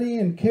anxiety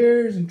and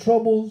cares and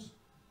troubles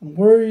and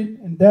worried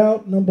and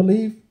doubt and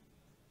unbelief?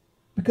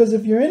 Because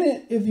if you're in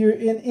it, if you're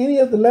in any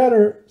of the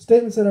latter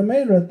statements that are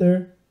made right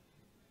there,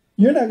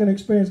 you're not going to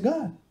experience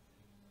God.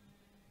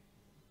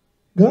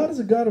 God is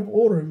a God of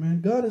order,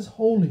 man. God is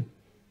holy.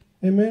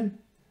 Amen.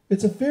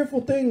 It's a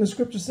fearful thing, the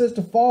scripture says,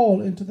 to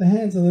fall into the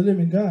hands of the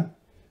living God.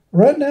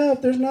 Right now,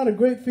 if there's not a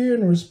great fear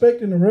and a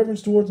respect and a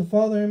reverence towards the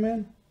Father,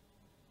 amen,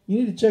 you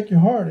need to check your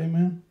heart,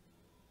 amen.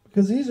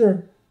 Because these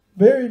are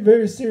very,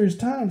 very serious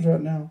times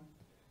right now.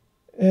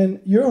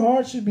 And your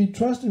heart should be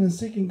trusting and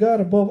seeking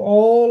God above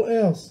all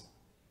else.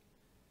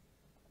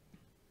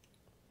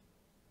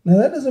 Now,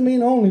 that doesn't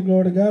mean only,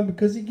 glory to God,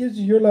 because he gives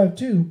you your life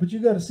too, but you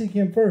got to seek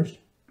him first.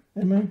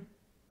 Amen.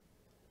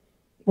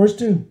 Verse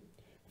 2.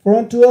 For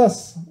unto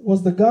us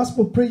was the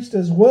gospel preached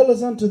as well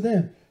as unto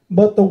them,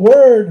 but the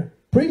word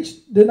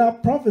preached did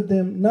not profit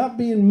them, not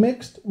being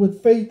mixed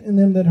with faith in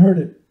them that heard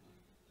it.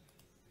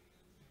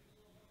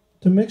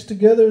 To mix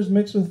together is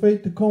mixed with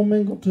faith, to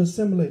commingle, to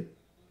assimilate.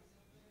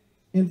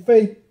 In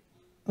faith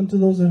unto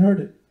those that heard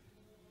it.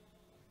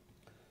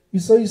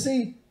 So you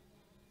see,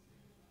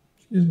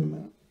 excuse me,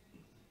 man.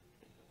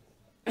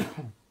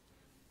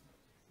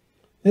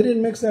 They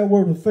didn't mix that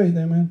word with faith,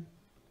 amen.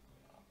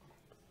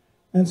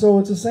 And so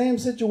it's the same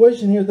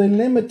situation here. They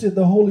limited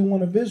the Holy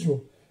One of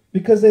Israel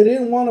because they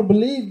didn't want to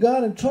believe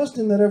God and trust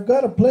him that I've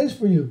got a place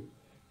for you.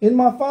 In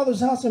my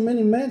Father's house are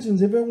many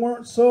mansions. If it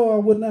weren't so, I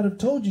would not have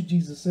told you,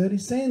 Jesus said.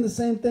 He's saying the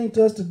same thing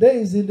to us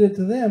today as he did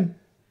to them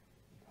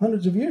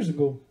hundreds of years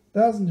ago,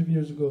 thousands of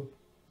years ago,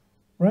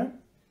 right?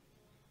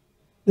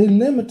 They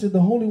limited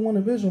the Holy One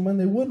of Israel, man.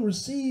 They wouldn't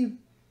receive.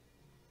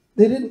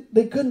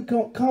 They couldn't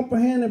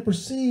comprehend and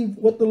perceive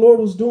what the Lord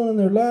was doing in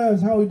their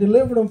lives, how he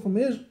delivered them from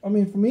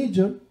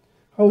Egypt,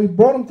 how he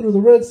brought them through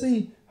the Red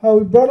Sea, how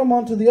he brought them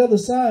onto the other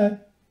side.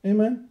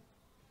 Amen.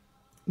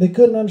 They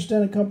couldn't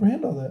understand and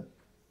comprehend all that.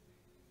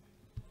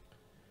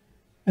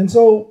 And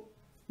so,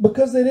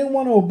 because they didn't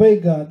want to obey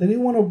God, they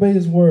didn't want to obey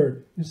his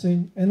word, you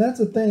see. And that's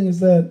the thing, is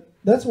that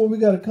that's what we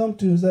got to come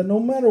to, is that no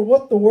matter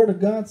what the word of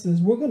God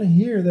says, we're going to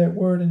hear that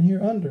word and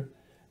hear under.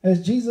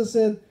 As Jesus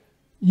said,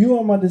 you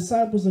are my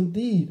disciples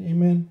indeed.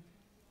 Amen.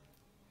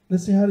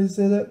 Let's see how do you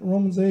say that?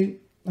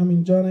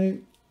 John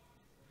 8.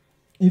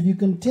 If you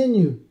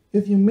continue,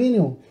 if you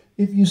mean,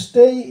 if you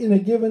stay in a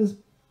given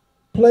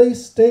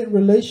place, state,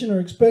 relation, or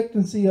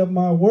expectancy of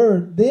my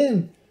word,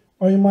 then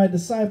are you my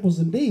disciples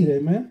indeed.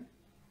 Amen.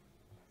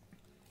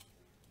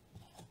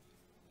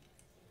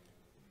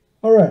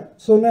 All right.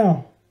 So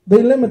now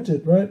they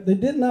limited, right? They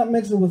did not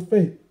mix it with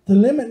faith. To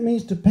limit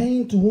means to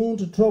pain, to wound,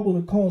 to trouble,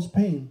 to cause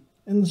pain.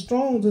 In the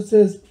Strong's it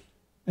says,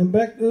 and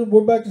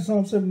we're back to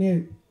Psalm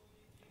 78.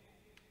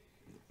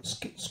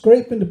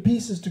 Scrape into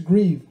pieces to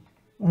grieve.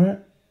 All right.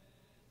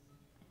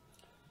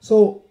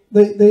 So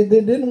they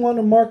didn't want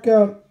to mark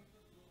out.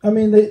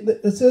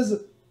 It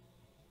says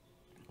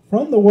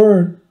from the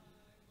word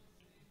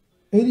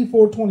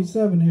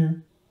 84:27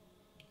 here,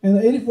 and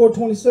the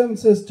 84:27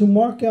 says to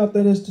mark out,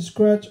 that is to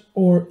scratch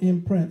or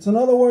imprint. So in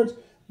other words,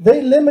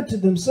 they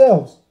limited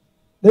themselves.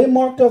 They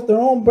marked off their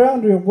own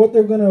boundary of what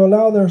they're going to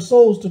allow their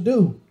souls to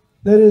do.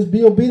 That is,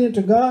 be obedient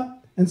to God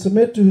and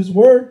submit to his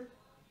word,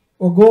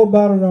 or go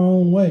about it our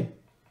own way.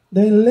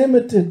 They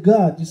limited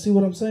God. You see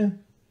what I'm saying?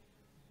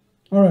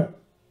 All right.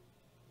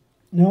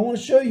 Now I want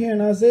to show you here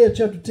in Isaiah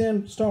chapter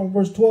 10, starting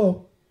with verse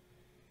 12.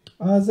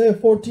 Isaiah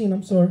 14,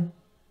 I'm sorry.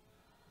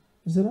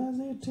 Is it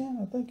Isaiah 10?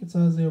 I think it's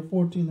Isaiah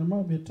 14. There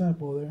might be a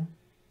typo there.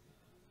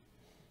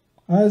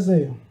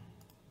 Isaiah.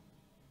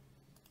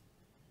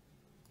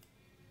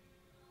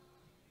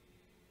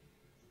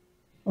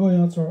 Oh yeah,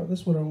 that's all right.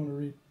 That's what I want to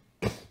read.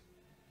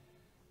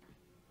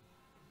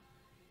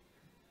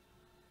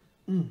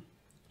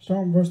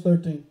 Starting with verse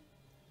 13.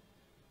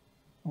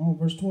 Oh,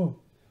 verse 12.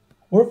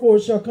 Wherefore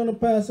it shall come to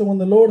pass that when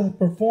the Lord hath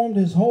performed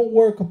his whole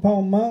work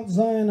upon Mount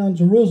Zion and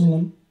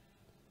Jerusalem,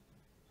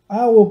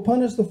 I will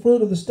punish the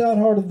fruit of the stout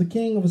heart of the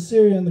king of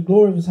Assyria and the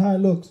glory of his high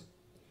looks.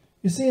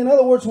 You see, in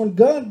other words, when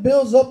God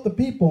builds up the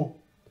people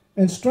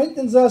and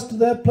strengthens us to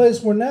that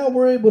place where now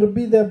we're able to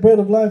be that bread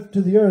of life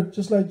to the earth,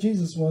 just like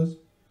Jesus was,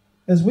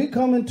 as we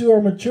come into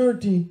our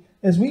maturity,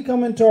 as we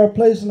come into our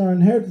place and our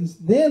inheritance,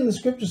 then the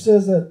scripture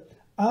says that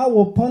I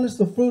will punish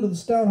the fruit of the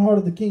stout heart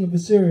of the king of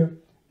Assyria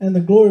and the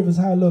glory of his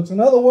high looks.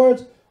 In other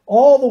words,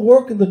 all the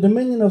work and the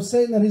dominion of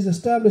Satan that he's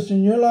established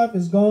in your life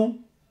is gone.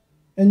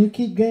 And you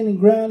keep gaining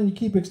ground and you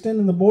keep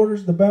extending the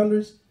borders, the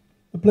boundaries,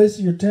 the place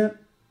of your tent.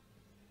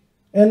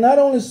 And not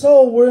only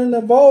so, we're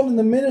involved in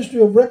the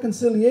ministry of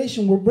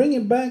reconciliation. We're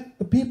bringing back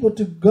the people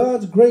to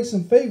God's grace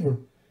and favor.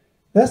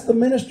 That's the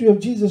ministry of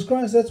Jesus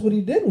Christ. That's what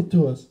he did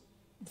to us,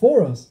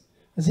 for us.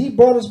 As he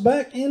brought us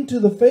back into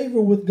the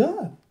favor with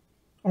God,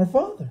 our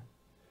Father.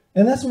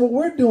 And that's what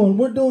we're doing.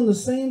 We're doing the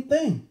same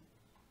thing.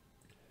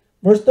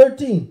 Verse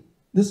 13.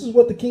 This is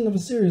what the king of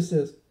Assyria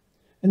says.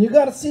 And you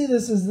got to see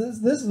this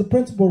is the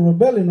principle of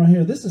rebellion right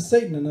here. This is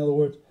Satan, in other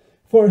words.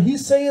 For he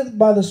saith,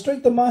 by the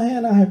strength of my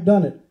hand I have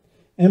done it,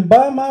 and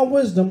by my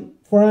wisdom,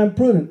 for I am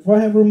prudent. For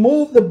I have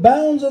removed the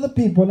bounds of the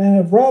people, and I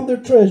have robbed their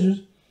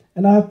treasures,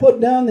 and I have put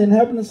down the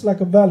inhabitants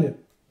like a valiant.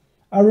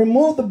 I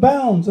removed the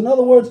bounds. In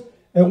other words,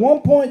 at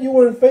one point you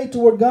were in faith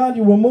toward God.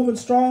 You were moving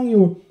strong. You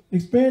were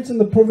experiencing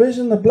the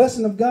provision, the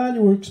blessing of God.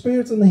 You were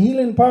experiencing the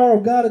healing power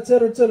of God,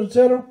 etc., etc.,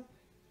 etc.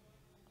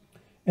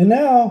 And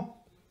now,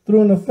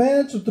 through an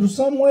offense or through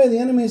some way, the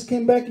enemies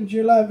came back into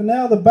your life. And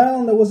now the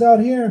bound that was out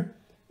here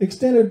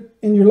extended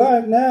in your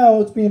life,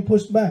 now it's being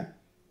pushed back.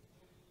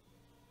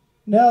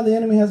 Now the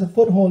enemy has a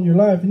foothold in your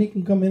life, and he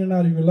can come in and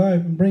out of your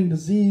life and bring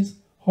disease,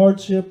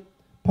 hardship,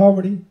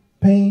 poverty,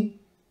 pain.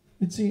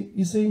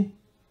 You see,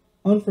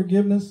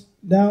 unforgiveness,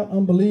 doubt,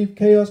 unbelief,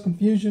 chaos,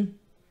 confusion,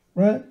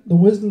 right? The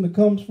wisdom that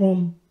comes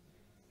from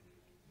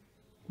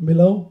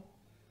below.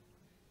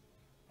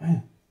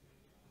 Man.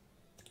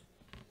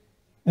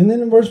 And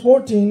then in verse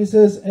 14, he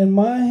says, and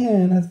my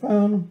hand hath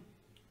found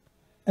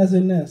as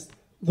a nest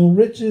the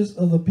riches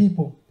of the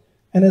people.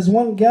 And as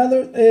one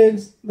gathered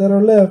eggs that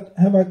are left,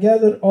 have I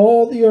gathered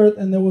all the earth,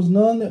 and there was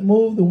none that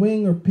moved the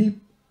wing or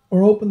peeped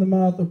or opened the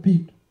mouth or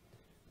peeped.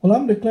 Well,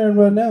 I'm declaring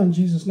right now in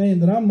Jesus' name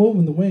that I'm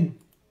moving the wing.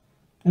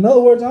 In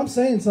other words, I'm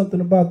saying something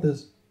about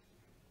this.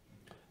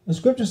 The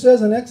scripture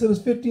says in Exodus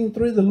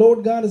 15:3, the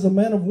Lord God is a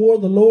man of war,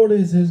 the Lord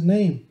is his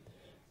name.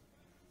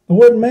 The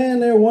word man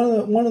there,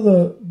 one of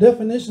the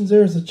definitions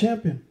there is a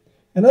champion.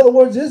 In other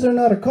words, is there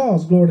not a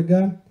cause, glory to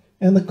God?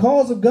 And the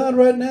cause of God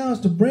right now is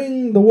to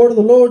bring the word of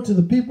the Lord to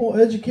the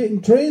people, educate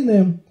and train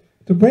them,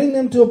 to bring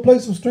them to a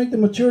place of strength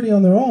and maturity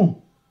on their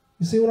own.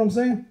 You see what I'm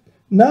saying?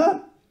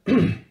 Not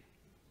so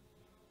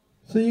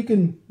you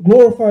can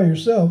glorify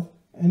yourself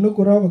and look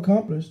what I've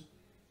accomplished.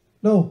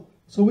 No,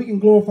 so we can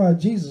glorify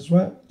Jesus,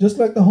 right? Just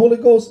like the Holy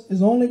Ghost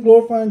is only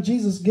glorifying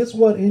Jesus, guess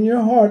what? In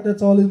your heart,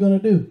 that's all he's going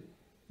to do.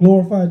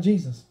 Glorify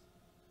Jesus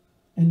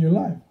in your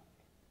life,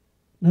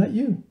 not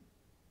you.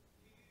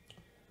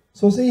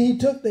 So see, he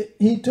took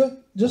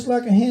just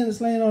like a hen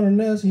that's laying on her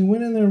nest, he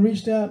went in there and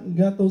reached out and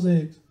got those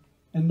eggs.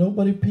 And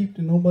nobody peeped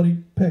and nobody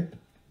pecked.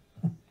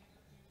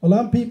 Well,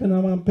 I'm peeping,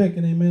 I'm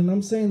pecking, amen.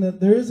 I'm saying that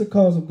there is a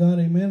cause of God,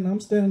 amen. And I'm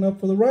standing up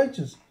for the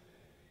righteous.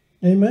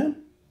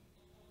 Amen.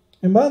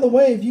 And by the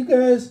way, if you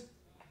guys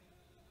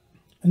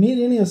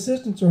need any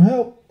assistance or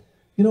help,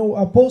 you know,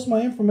 I post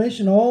my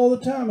information all the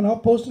time, and I'll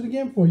post it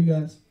again for you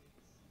guys.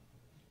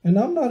 And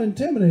I'm not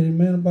intimidated,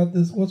 man, about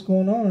this, what's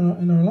going on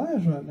in our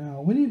lives right now.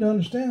 We need to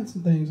understand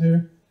some things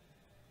here.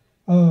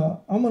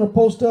 I'm going to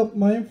post up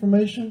my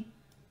information.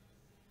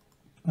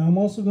 I'm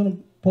also going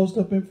to post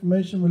up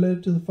information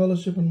related to the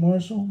fellowship in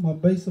Marshall, my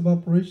base of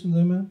operations,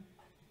 amen.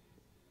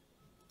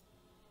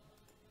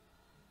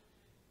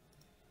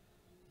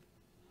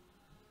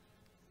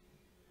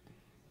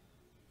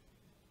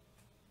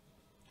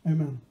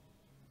 Amen.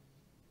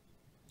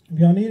 If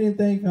y'all need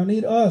anything, if y'all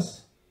need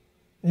us,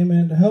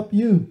 amen, to help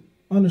you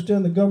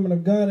understand the government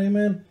of God,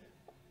 amen,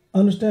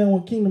 understand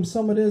what Kingdom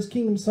Summit is.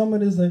 Kingdom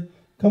Summit is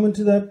coming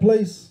to that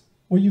place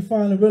where you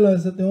finally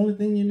realize that the only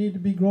thing you need to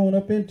be growing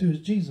up into is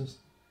Jesus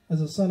as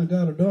a son of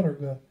God or daughter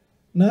of God.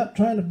 Not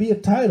trying to be a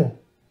title,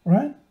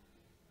 right?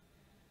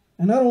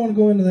 And I don't want to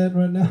go into that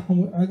right now.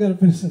 I got to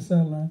finish this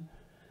outline.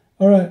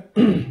 All right.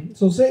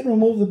 So Satan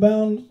removed the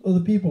bounds of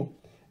the people.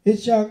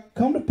 It shall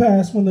come to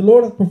pass when the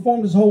Lord hath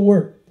performed his whole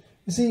work.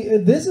 You see,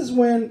 this is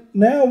when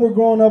now we're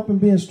growing up and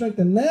being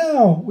strengthened.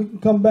 Now we can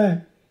come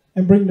back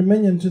and bring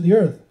dominion to the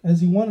earth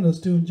as he wanted us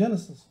to in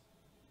Genesis.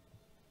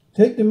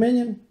 Take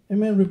dominion,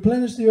 amen,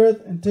 replenish the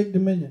earth and take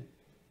dominion.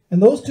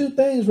 And those two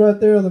things right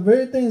there are the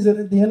very things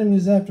that the enemy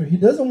is after. He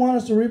doesn't want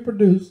us to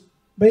reproduce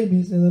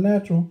babies in the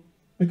natural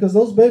because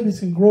those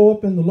babies can grow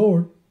up in the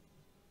Lord.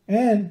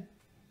 And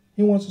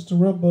he wants us to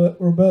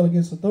rebel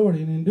against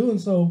authority. And in doing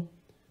so,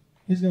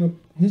 he's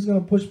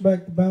gonna push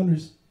back the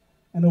boundaries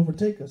and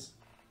overtake us.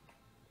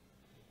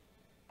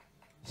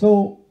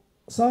 So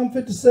Psalm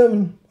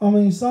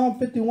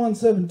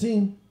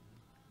 51:17.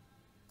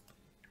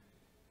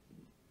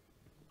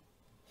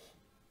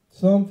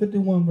 Psalm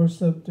 51, verse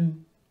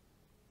 17.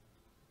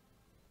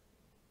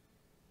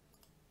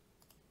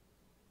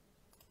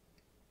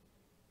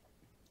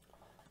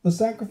 The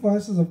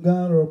sacrifices of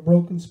God are a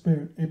broken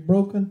spirit, a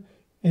broken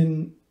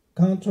and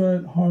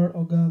contrite heart,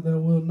 O God, that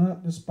will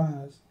not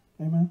despise.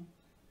 Amen.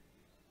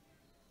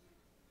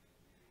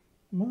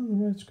 Am I in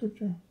the right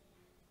scripture?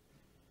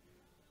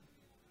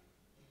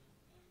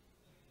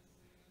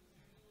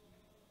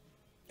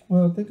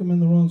 Well, I think I'm in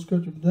the wrong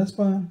scripture, but that's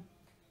fine.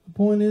 The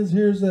point is,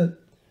 here's that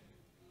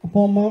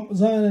upon Mount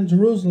Zion and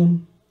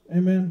Jerusalem,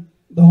 amen,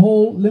 the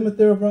whole limit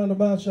thereof round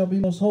about shall be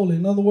most holy.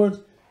 In other words,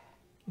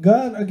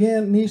 God,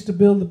 again, needs to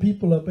build the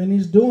people up, and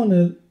he's doing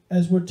it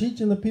as we're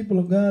teaching the people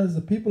of God, as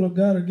the people of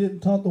God are getting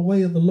taught the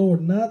way of the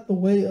Lord, not the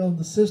way of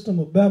the system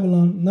of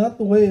Babylon, not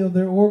the way of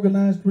their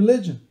organized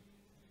religion,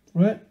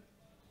 right?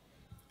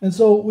 And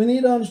so we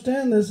need to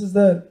understand this, is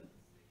that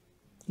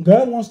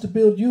God wants to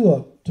build you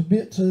up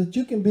so that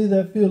you can be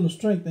that field of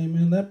strength,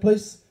 amen, that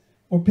place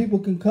where people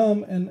can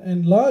come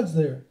and lodge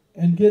there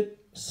and get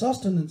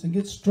sustenance and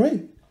get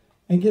strength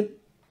and get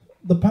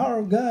the power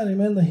of God,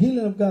 amen, the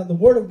healing of God, the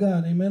word of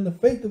God, amen, the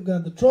faith of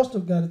God, the trust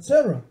of God,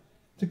 etc.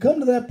 To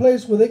come to that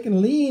place where they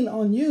can lean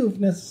on you if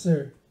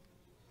necessary.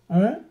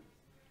 All right?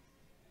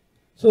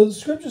 So the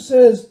scripture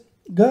says,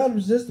 God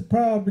resists the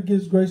proud but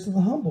gives grace to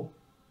the humble.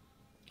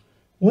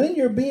 When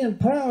you're being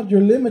proud,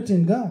 you're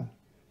limiting God.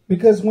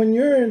 Because when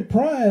you're in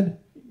pride,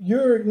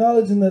 you're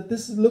acknowledging that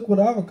look what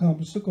I've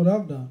accomplished, look what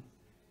I've done.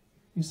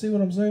 You see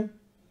what I'm saying?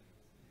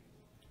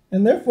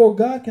 And therefore,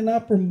 God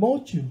cannot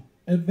promote you,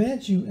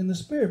 advance you in the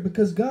spirit,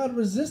 because God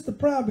resists the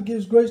proud but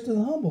gives grace to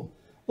the humble.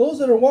 Those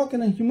that are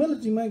walking in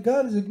humility, man,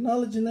 God is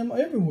acknowledging them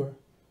everywhere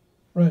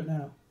right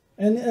now.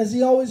 And as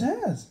he always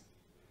has.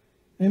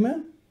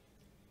 Amen?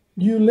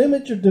 You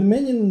limit your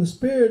dominion in the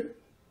spirit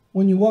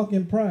when you walk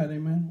in pride.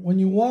 Amen? When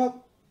you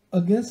walk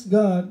against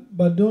God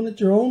by doing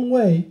it your own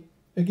way,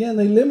 again,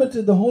 they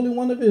limited the Holy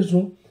One of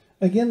Israel.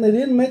 Again, they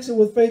didn't mix it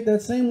with faith,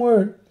 that same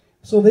word.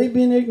 So they,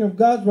 being ignorant of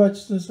God's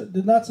righteousness,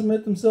 did not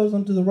submit themselves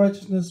unto the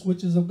righteousness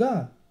which is of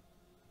God.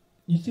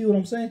 You see what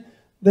I'm saying?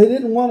 They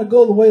didn't want to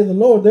go the way of the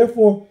Lord.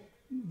 Therefore,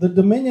 the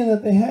dominion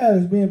that they had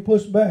is being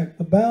pushed back.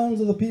 The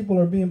bounds of the people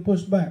are being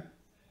pushed back.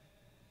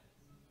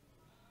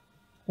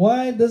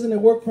 Why doesn't it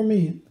work for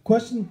me?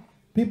 Question,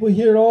 people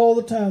hear it all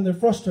the time. They're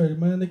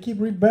frustrated, man. They keep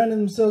rebranding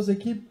themselves. They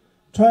keep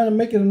trying to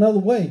make it another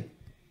way.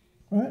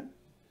 Right?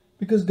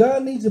 Because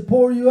God needs to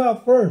pour you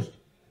out first.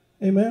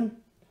 Amen.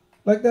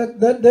 Like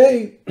that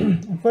day,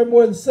 on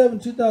February the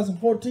 7th,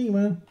 2014,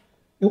 man.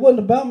 It wasn't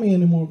about me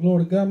anymore,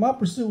 glory to God. My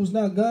pursuit was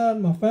not God,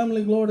 my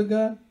family, glory to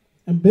God.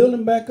 And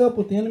building back up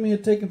what the enemy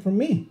had taken from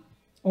me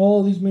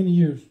all these many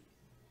years.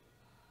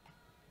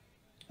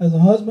 As a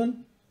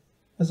husband,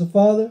 as a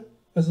father,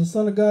 as a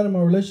son of God, in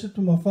my relationship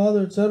to my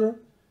father, etc.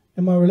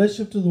 In my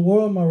relationship to the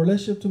world, my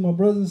relationship to my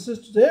brothers and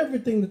sisters,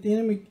 everything that the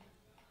enemy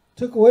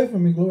took away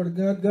from me, glory to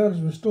God, God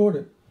has restored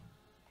it.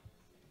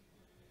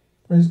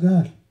 Praise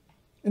God.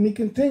 And he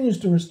continues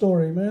to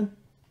restore, amen.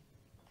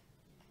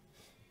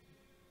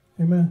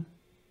 Amen.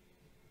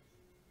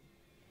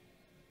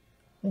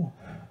 Oh.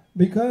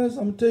 Because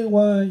I'm going to tell you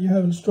why you're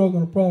having a struggle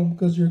and a problem,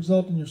 because you're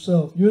exalting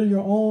yourself. You're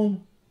your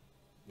own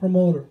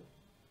promoter.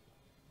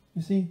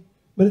 You see?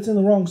 But it's in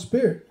the wrong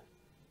spirit.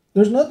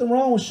 There's nothing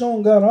wrong with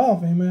showing God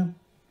off, amen.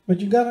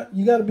 But you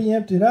gotta be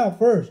emptied out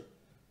first.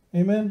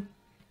 Amen.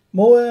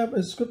 Moab,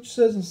 as scripture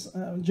says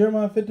in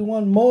Jeremiah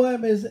 51,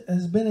 Moab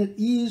has been at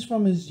ease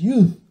from his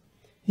youth.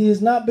 He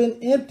has not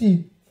been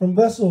emptied from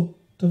vessel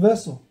to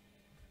vessel.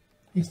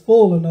 He's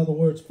full, in other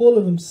words, full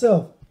of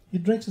himself. He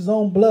drinks his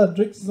own blood,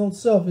 drinks his own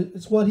self.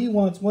 It's what he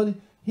wants, what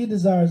he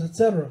desires,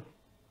 etc.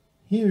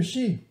 He or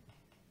she.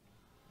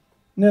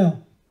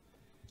 Now,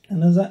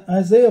 and as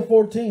Isaiah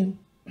 14.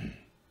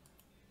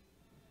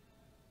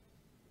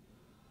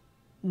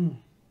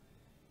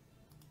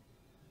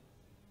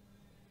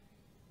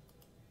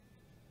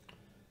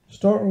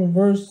 Start with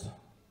verse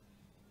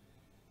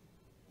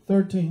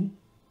 13.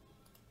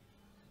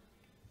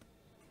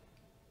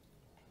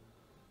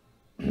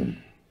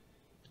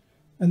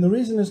 And the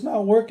reason it's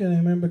not working,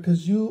 amen,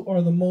 because you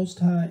are the Most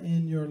High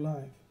in your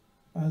life.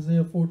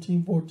 Isaiah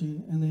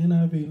 14:14 in the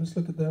NIV. Let's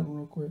look at that one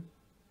real quick.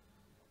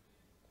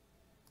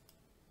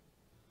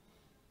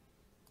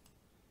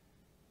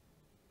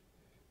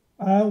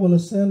 I will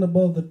ascend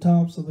above the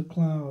tops of the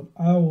cloud.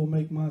 I will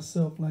make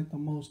myself like the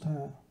Most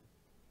High.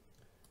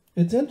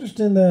 It's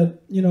interesting that,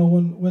 you know,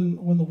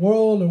 when the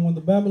world, and when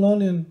the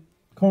Babylonian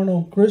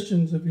carnal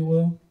Christians, if you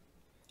will,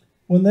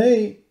 when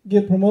they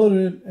get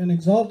promoted and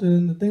exalted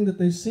in the thing that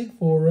they seek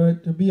for,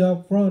 right, to be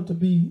up front, to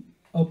be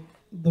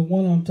the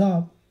one on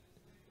top.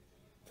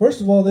 First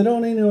of all, they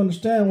don't even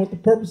understand what the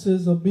purpose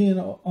is of being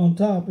on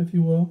top, if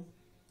you will,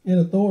 in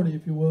authority,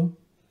 if you will.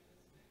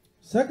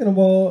 Second of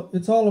all,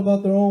 it's all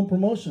about their own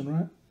promotion,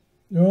 right?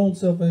 Their own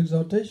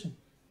self-exaltation.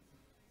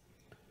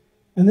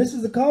 And this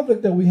is the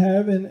conflict that we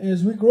have, and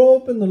as we grow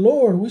up in the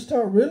Lord, we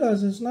start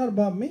realizing it's not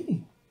about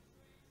me.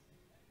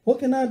 What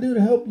can I do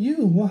to help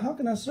you? Well, how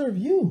can I serve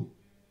you?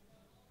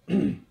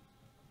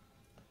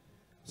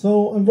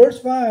 So in verse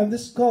 5,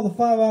 this is called the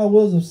 5 I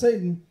wills of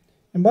Satan.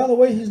 And by the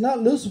way, he's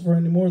not Lucifer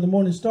anymore, the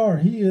morning star.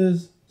 He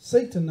is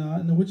Satan now,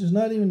 which is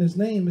not even his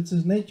name, it's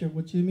his nature,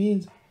 which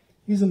means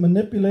he's a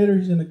manipulator,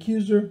 he's an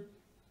accuser.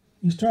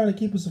 He's trying to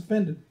keep us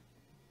offended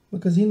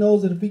because he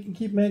knows that if he can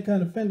keep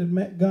mankind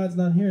offended, God's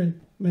not hearing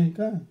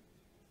mankind.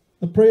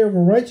 The prayer of a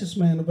righteous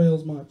man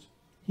avails much.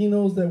 He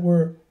knows that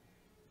we're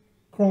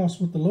crossed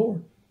with the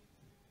Lord.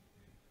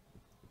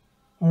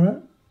 All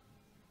right?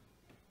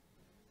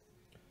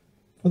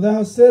 For thou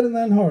hast said in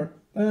thine heart,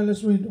 and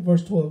let's read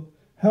verse 12.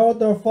 How art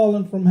thou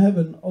fallen from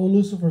heaven, O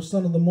Lucifer,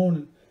 son of the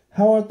morning?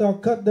 How art thou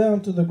cut down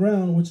to the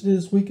ground, which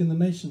didst weaken the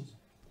nations?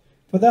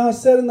 For thou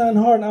hast said in thine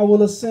heart, I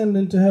will ascend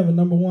into heaven,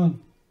 number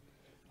 1.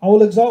 I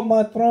will exalt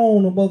my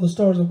throne above the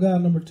stars of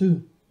God, number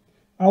 2.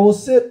 I will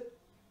sit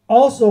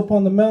also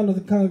upon the mount of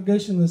the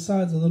congregation in the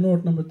sides of the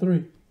north, number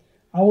 3.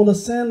 I will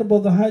ascend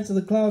above the heights of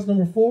the clouds,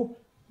 number 4.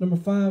 Number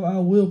 5, I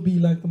will be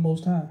like the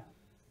Most High.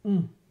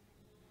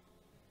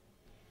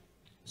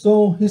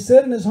 So he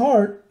said in his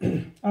heart,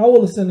 I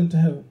will ascend into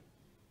heaven.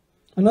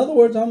 In other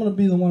words, I'm going to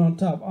be the one on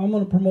top. I'm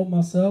going to promote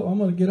myself. I'm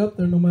going to get up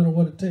there no matter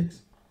what it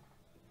takes.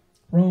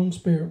 Wrong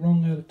spirit,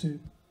 wrong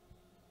attitude.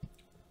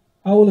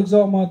 I will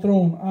exalt my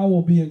throne. I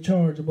will be in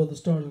charge above the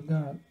stars of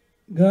God.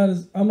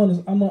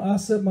 I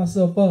set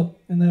myself up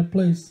in that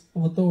place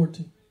of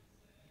authority.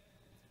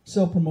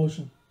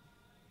 Self-promotion.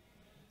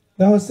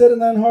 Thou hast said in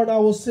thine heart, I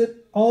will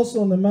sit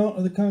also on the mount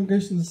of the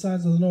congregation the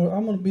sides of the north.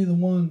 I'm going to be the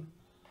one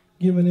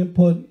giving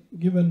input,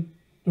 giving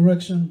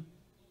direction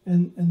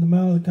in the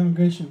mount of the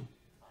congregation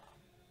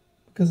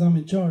because I'm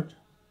in charge.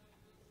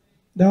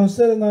 Thou hast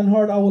said in thine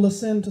heart, I will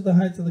ascend to the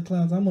heights of the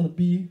clouds. I'm going to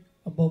be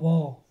above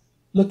all.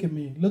 Look at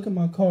me. Look at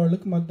my car.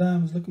 Look at my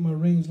diamonds. Look at my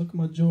rings. Look at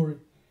my jewelry.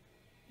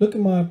 Look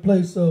at my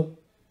place of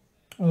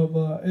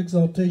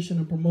exaltation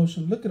and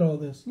promotion. Look at all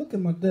this. Look at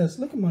my desk.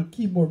 Look at my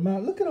keyboard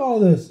mouse. Look at all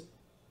this.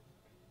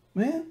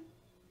 Man,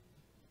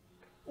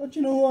 don't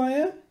you know who I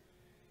am?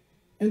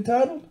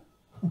 Entitled?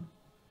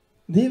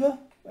 Diva?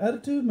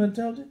 Attitude?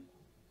 Mentality?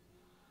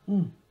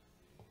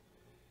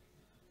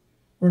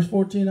 Verse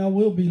 14, I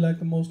will be like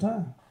the Most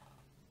High.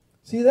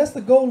 See, that's the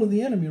goal of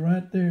the enemy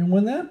right there. And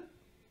when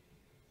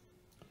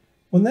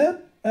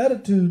that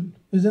attitude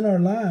is in our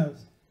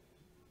lives,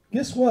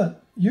 guess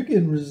what? You're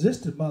getting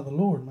resisted by the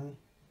Lord, man.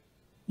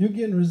 You're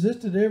getting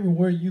resisted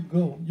everywhere you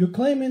go. You're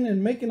claiming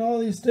and making all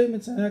these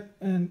statements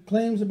and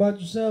claims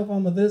about yourself.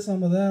 I'm a this,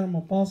 I'm a that, I'm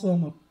an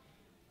apostle,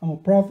 I'm a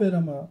prophet,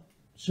 I'm a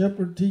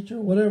shepherd, teacher,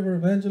 whatever,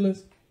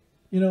 evangelist.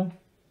 You know,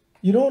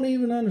 you don't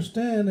even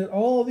understand that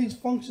all these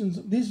functions,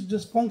 these are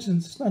just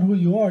functions. It's not who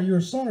you are. You're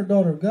a son or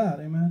daughter of God,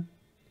 amen?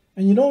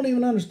 And you don't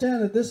even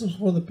understand that this is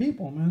for the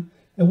people, man.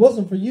 It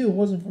wasn't for you. It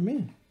wasn't for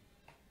me.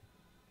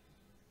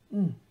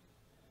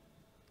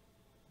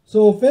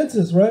 So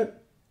offenses, right?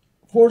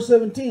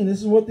 4:17, this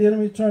is what the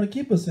enemy is trying to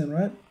keep us in,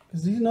 right?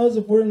 Because he knows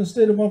if we're in a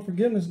state of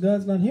unforgiveness,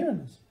 God's not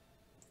hearing us.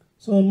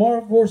 So in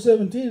Mark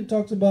 4:17, it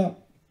talks about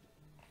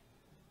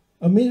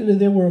immediately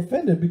they were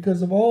offended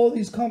because of all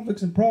these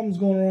conflicts and problems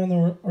going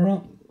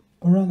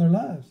around their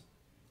lives.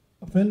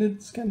 Offended,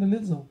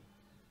 scandalizo.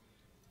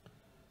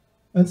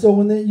 And so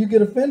when you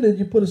get offended,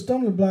 you put a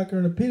stumbling block or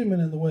an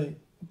impediment in the way,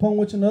 upon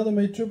which another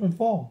may trip and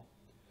fall.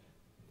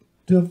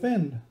 To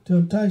offend, to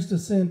entice to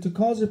sin, to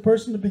cause a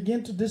person to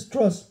begin to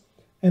distrust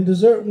and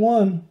desert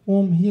one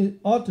whom he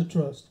ought to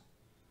trust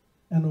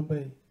and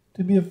obey.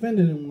 To be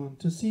offended in one,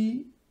 to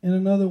see in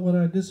another what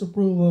I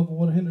disapprove of,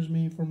 what hinders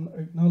me from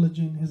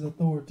acknowledging his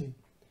authority.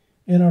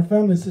 In our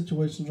family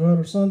situations, right?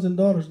 Our sons and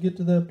daughters get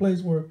to that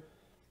place where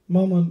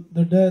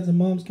their dads and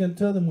moms can't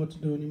tell them what to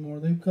do anymore.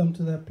 They've come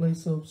to that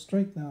place of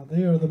strength now.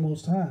 They are the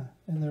Most High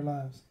in their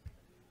lives.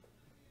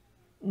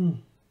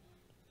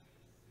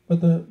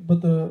 But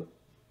the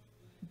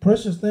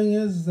precious thing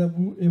is that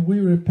if we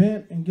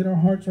repent and get our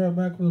hearts right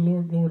back with the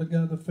Lord, glory to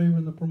God, the favor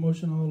and the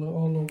promotion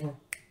all over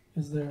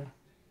is there.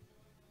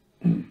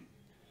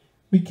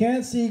 We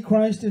can't see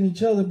Christ in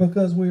each other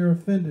because we are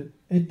offended.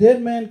 A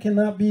dead man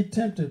cannot be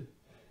tempted.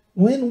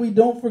 When we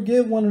don't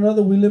forgive one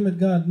another, we limit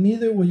God.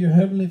 Neither will your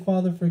heavenly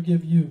Father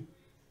forgive you.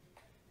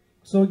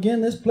 So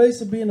again, this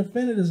place of being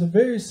offended is a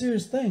very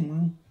serious thing,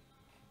 man.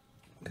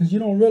 Because you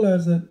don't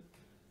realize that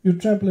you're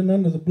trampling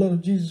under the blood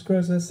of Jesus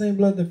Christ. That same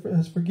blood that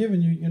has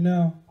forgiven you, you're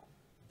now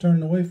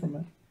turning away from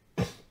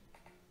it.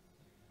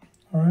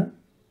 All right?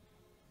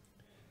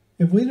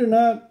 If we do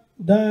not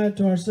die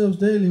to ourselves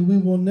daily, we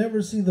will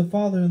never see the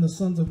Father and the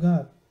sons of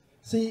God.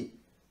 See,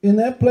 in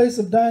that place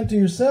of dying to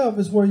yourself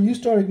is where you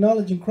start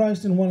acknowledging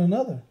Christ in one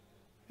another.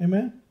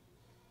 Amen?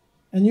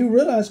 And you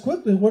realize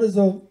quickly what is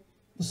the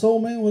soul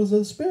man, what is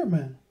the spirit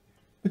man.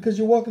 Because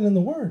you're walking in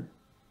the Word.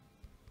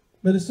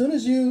 But as soon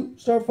as you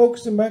start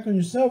focusing back on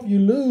yourself, you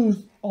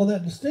lose all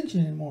that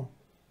distinction anymore.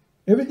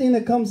 Everything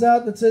that comes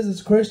out that says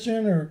it's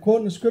Christian or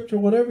quoting the scripture or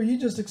whatever, you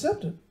just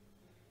accept it.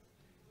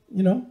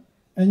 You know?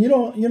 And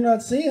you're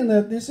not seeing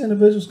that this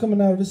individual's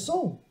coming out of his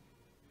soul.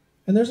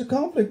 And there's a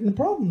conflict and a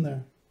problem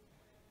there.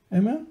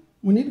 Amen?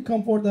 We need to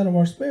come forth out of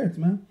our spirits,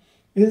 man.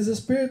 It is the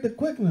spirit that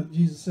quickeneth,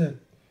 Jesus said.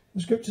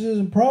 The scripture says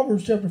in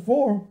Proverbs chapter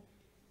 4,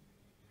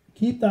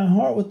 Keep thy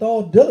heart with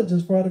all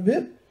diligence, for out of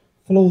it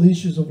flow the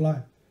issues of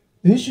life.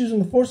 The issues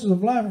and the forces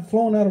of life are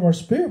flowing out of our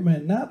spirit,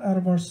 man, not out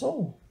of our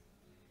soul.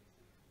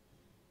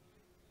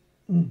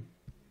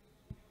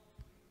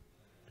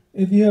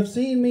 If you have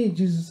seen me,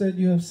 Jesus said,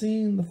 you have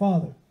seen the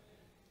Father.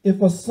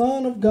 If a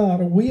son of God,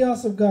 a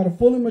weos of God, a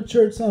fully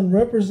matured son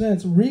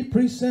represents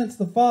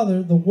the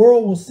Father, the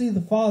world will see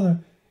the Father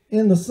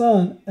in the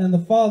Son, and the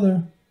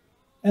Father,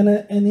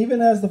 and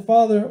even as the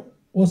Father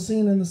was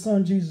seen in the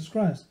Son, Jesus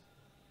Christ.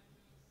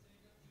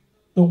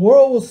 The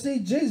world will see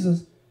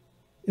Jesus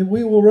if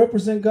we will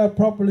represent God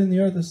properly in the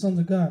earth as sons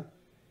of God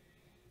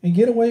and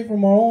get away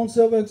from our own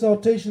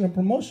self-exaltation and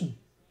promotion.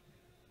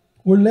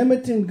 We're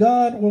limiting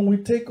God when we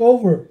take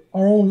over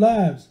our own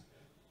lives.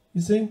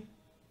 You see?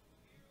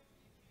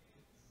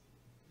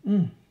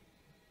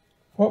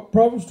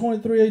 Proverbs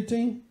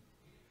 23:18.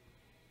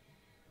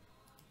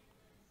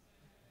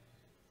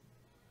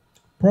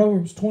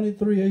 Proverbs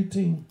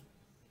 23:18.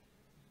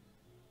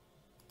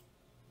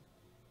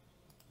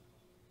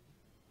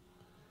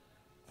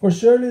 For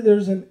surely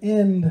there's an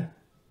end,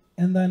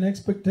 and thine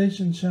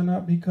expectation shall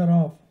not be cut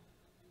off.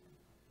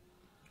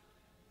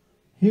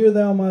 Hear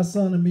thou, my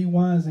son, and be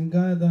wise, and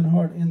guide thine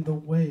heart in the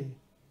way.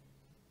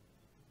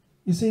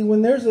 You see,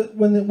 when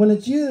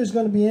it's you, there's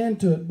going to be an end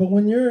to it. But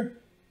when you're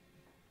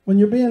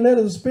being led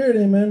of the Spirit,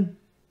 amen,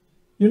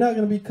 you're not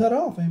going to be cut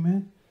off,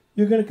 amen.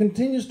 You're going to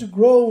continue to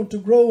grow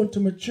and to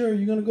mature.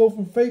 You're going to go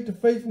from faith to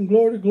faith, from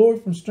glory to glory,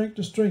 from strength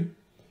to strength.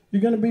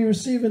 You're going to be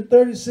receiving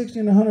 30, 60,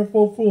 and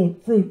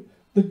 100-fold fruit.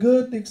 The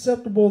good, the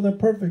acceptable, the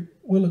perfect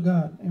will of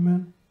God.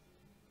 Amen.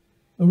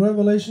 The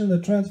revelation,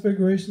 the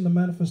transfiguration, the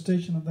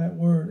manifestation of that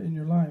word in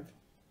your life.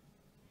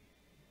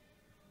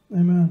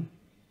 Amen.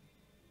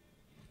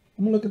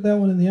 I'm going to look at that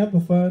one in the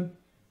Amplified,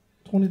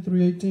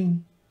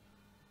 23:18.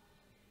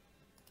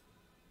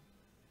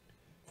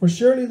 For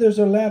surely there's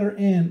a latter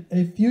end,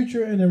 a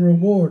future and a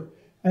reward,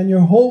 and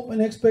your hope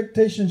and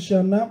expectation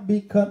shall not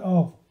be cut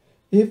off.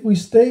 If we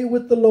stay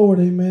with the Lord,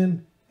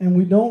 amen, and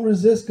we don't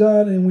resist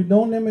God and we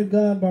don't limit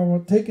God by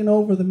taking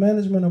over the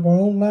management of our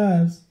own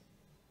lives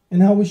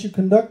and how we should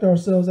conduct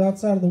ourselves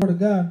outside of the Word of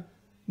God,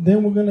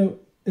 then we're going to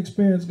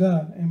experience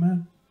God.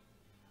 Amen.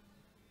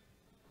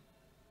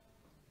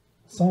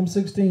 Psalm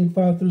 16,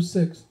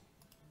 5-6.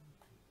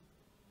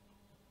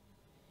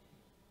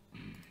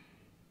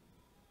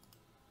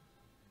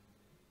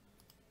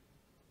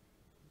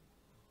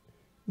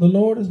 The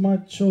Lord is my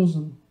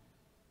chosen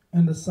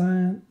and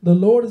assigned. The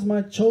Lord is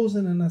my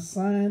chosen and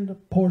assigned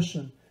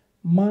portion.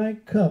 My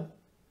cup,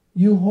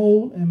 you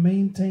hold and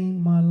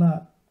maintain my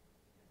lot.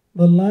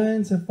 The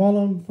lines have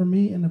fallen for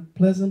me in the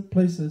pleasant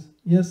places.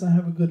 Yes, I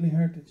have a goodly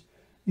heritage.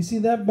 You see,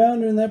 that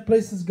boundary and that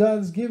places God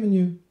has given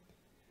you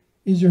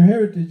is your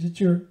heritage.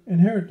 It's your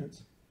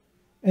inheritance.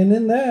 And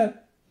in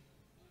that,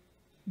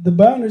 the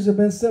boundaries have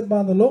been set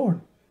by the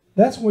Lord.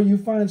 That's where you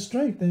find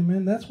strength,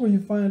 amen. That's where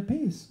you find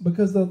peace.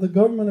 Because of the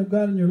government of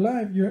God in your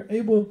life, you're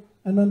able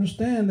and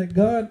understand that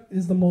God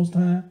is the Most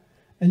High.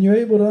 And you're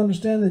able to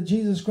understand that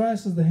Jesus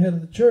Christ is the head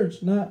of the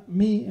church, not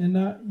me and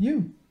not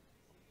you.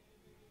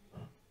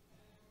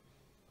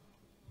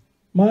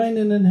 Mine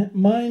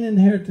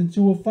inheritance.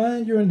 You will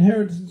find your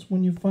inheritance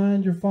when you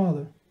find your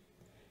Father.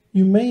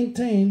 You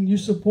maintain, you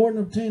support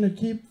and obtain or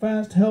keep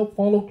fast, help,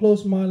 follow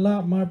close my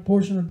lot, my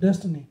portion of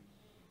destiny.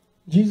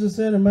 Jesus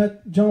said in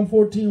John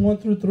 14,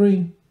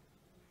 1-3.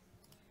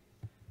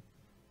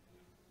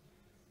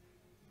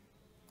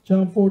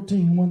 John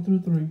 14,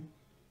 1-3.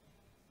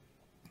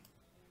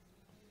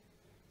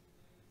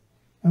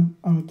 I'm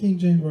a King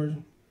James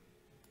Version.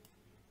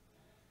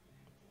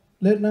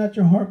 Let not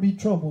your heart be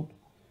troubled.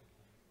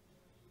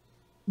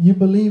 You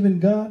believe in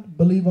God,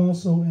 believe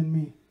also in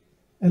me.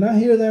 And I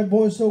hear that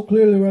voice so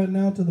clearly right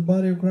now to the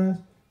body of Christ.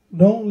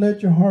 Don't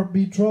let your heart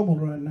be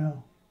troubled right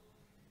now.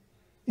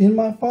 In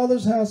my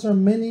Father's house are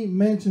many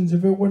mansions.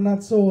 If it were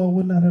not so, I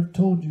would not have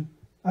told you.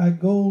 I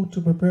go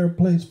to prepare a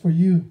place for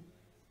you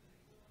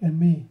and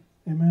me.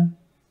 Amen.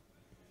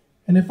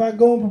 And if I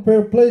go and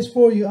prepare a place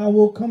for you, I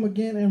will come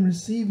again and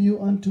receive you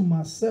unto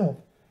myself,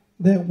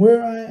 that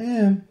where I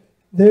am,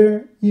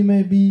 there ye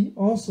may be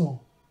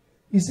also.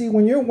 You see,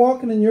 when you're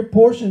walking in your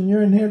portion,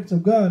 your inheritance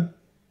of God,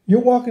 you're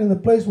walking in the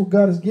place where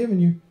God has given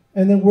you.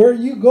 And then where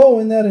you go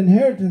in that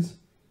inheritance,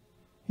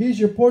 here's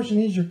your portion,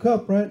 here's your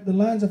cup, right? The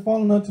lines have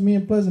fallen unto me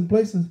in pleasant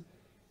places.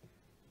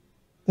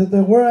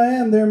 That where I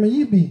am, there may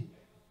ye be.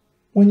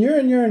 When you're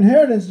in your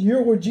inheritance,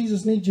 you're where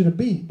Jesus needs you to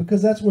be,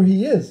 because that's where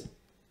he is.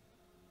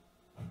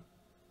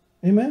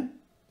 Amen?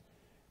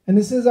 And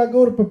it says, I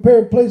go to prepare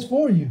a place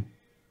for you.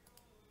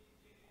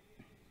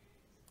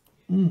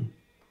 Amen.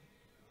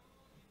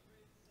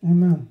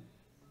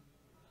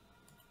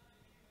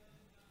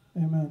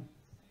 Amen.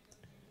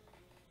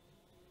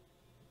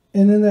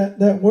 And then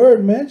that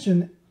word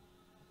mentioned,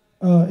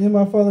 in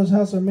my Father's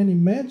house are many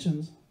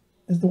mansions,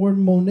 is the word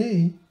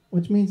monē,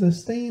 which means a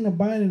staying,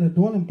 abiding, a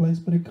dwelling place,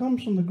 but it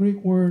comes from the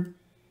Greek word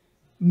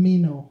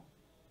meno.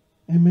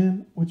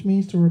 Amen. Which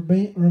means to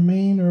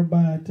remain or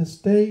abide, to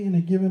stay in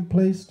a given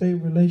place, state,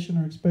 relation,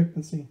 or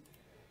expectancy.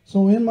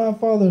 So in my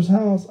Father's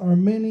house are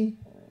many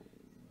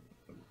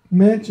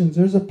mansions.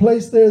 There's a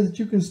place there that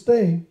you can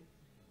stay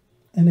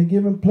in a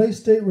given place,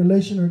 state,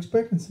 relation, or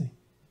expectancy.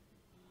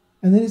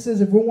 And then he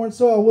says, if it weren't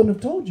so, I wouldn't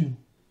have told you.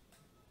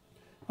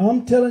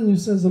 I'm telling you,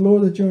 says the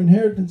Lord, that your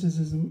inheritance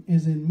is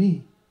in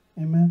me.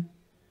 Amen.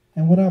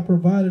 And what I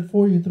provided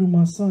for you through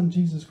my Son,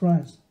 Jesus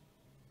Christ.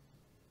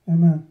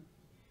 Amen.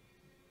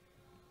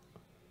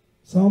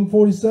 Psalm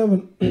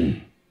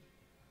 47,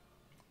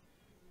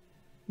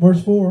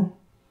 verse 4.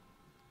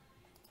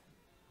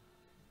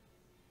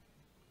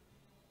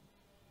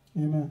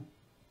 Amen.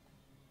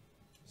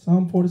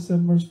 Psalm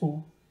 47, verse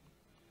 4.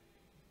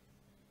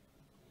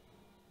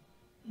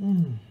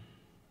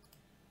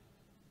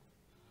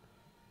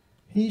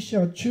 He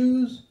shall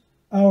choose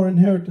our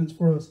inheritance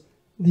for us,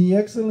 the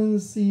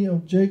excellency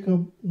of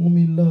Jacob whom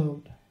he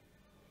loved.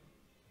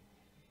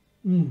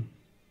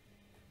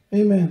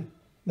 Amen.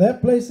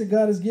 That place that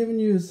God has given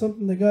you is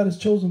something that God has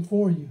chosen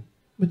for you.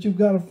 But you've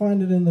got to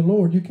find it in the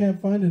Lord. You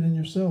can't find it in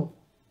yourself.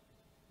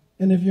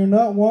 And if you're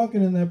not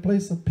walking in that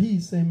place of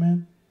peace,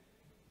 amen,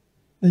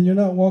 then you're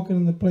not walking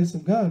in the place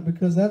of God,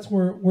 because that's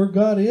where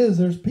God is,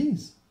 there's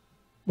peace.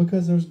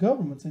 Because there's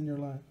governments in your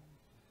life.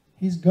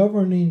 He's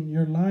governing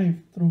your life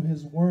through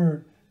His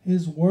Word.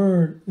 His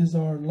Word is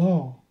our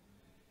law.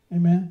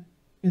 Amen.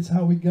 It's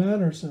how we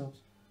guide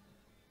ourselves.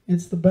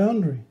 It's the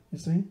boundary, you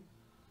see.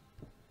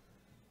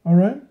 All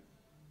right.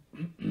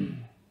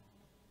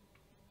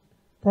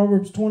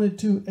 Proverbs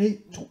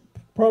 22:28.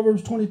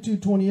 Proverbs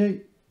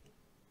 22:28.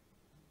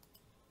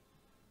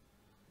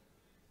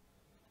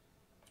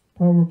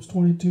 Proverbs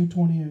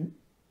 22:28.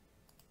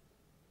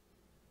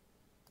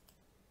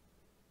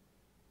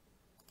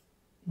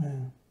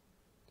 Man.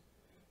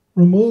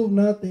 Remove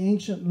not the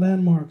ancient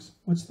landmarks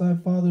which thy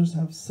fathers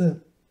have set.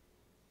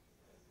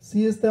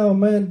 Seest thou a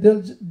man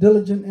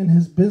diligent in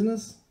his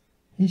business?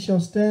 He shall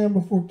stand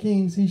before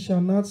kings. He shall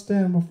not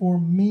stand before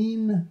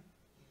mean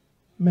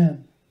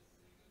men.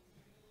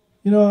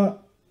 You know,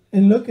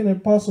 in looking at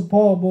Apostle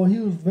Paul, boy, he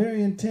was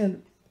very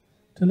intent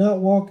to not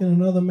walk in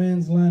another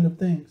man's line of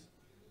things.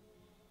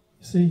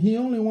 You see, he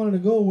only wanted to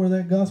go where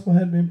that gospel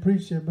had been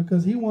preached at,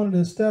 because he wanted to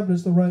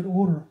establish the right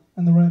order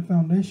and the right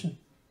foundation.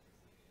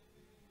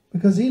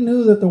 Because he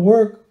knew that the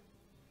work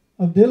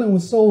of dealing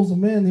with souls of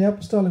men, the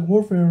apostolic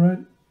warfare,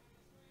 right?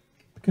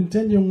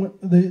 Continuing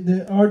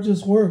the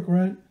arduous work,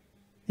 right?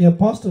 The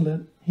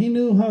apostolate. He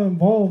knew how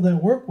involved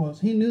that work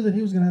was. He knew that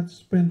he was going to have to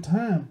spend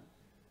time.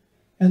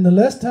 And the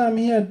less time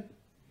he had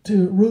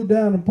to root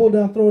down and pull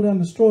down, throw down,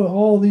 destroy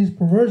all these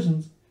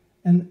perversions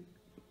and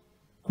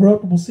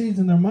corruptible seeds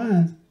in their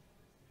minds,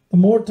 the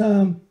more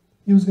time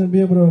he was going to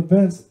be able to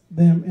advance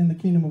them in the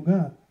kingdom of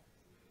God.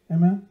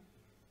 Amen?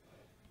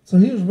 So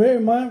he was very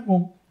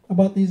mindful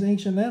about these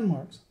ancient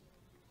landmarks.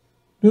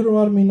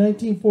 Deuteronomy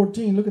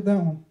 19:14, look at that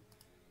one.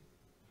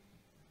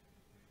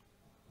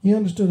 He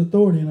understood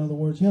authority, in other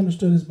words. He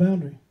understood his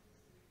boundary.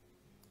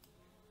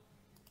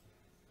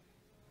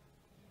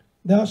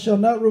 Thou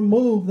shalt not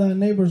remove thy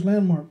neighbor's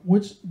landmark,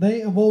 which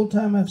they of old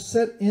time have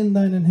set in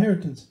thine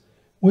inheritance,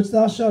 which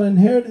thou shalt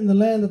inherit in the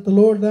land that the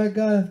Lord thy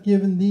God hath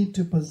given thee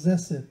to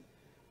possess it.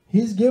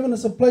 He's given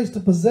us a place to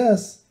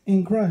possess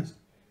in Christ,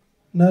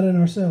 not in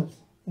ourselves.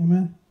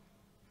 Amen.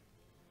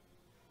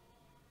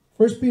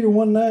 1 Peter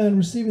 1:9,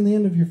 receiving the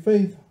end of your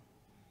faith.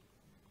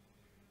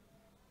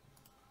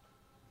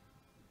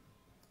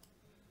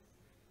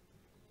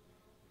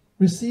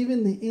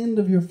 Receiving the end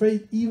of your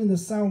faith, even the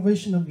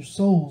salvation of your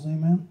souls.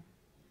 Amen.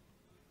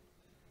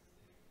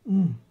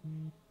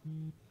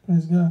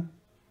 Praise God.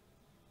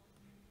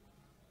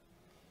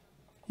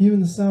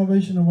 Even the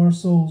salvation of our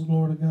souls,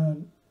 glory to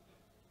God.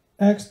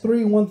 Acts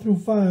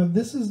 3:1-5.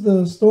 This is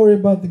the story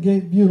about the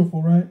gate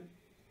beautiful, right?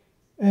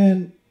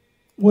 And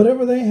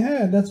whatever they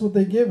had, that's what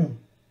they give him.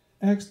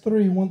 Acts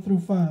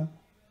 3:1-5.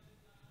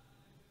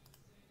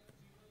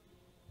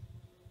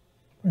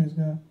 Praise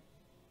God.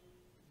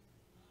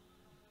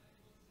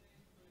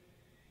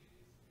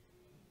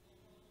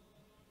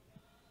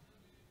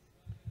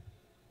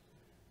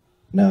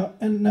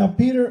 Now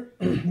Peter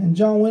and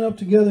John went up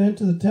together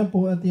into the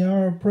temple at the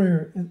hour of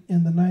prayer,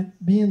 in the night,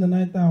 being the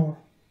 9th hour.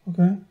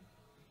 Okay.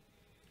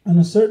 And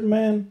a certain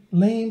man,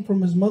 lame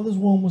from his mother's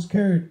womb, was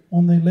carried,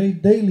 whom they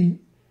laid daily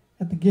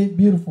at the gate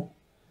beautiful,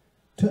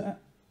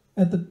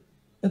 at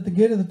the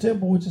gate of the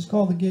temple, which is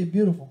called the gate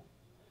beautiful,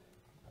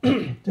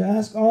 to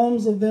ask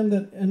alms of them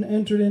that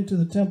entered into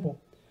the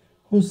temple,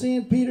 who,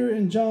 seeing Peter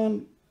and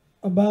John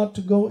about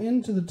to go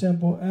into the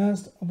temple,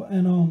 asked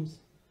an alms.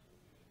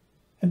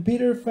 And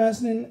Peter,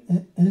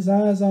 fastening his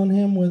eyes on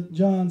him with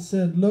John,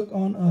 said, Look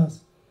on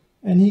us.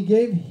 And he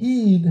gave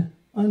heed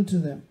unto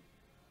them.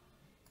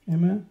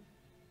 Amen.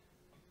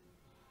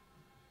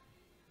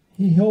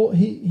 He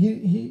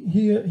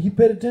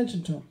paid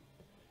attention to them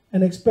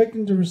and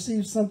expecting to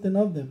receive something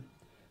of them.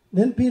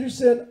 Then Peter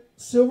said,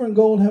 Silver and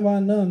gold have I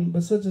none,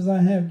 but such as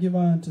I have give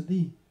I unto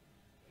thee.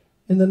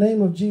 In the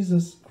name of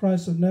Jesus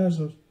Christ of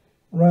Nazareth,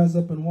 rise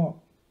up and walk.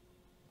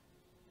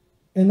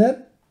 And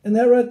that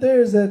right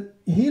there is that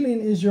healing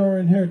is your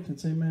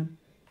inheritance. Amen.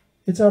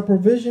 It's our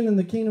provision in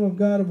the kingdom of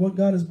God of what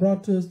God has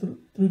brought to us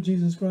through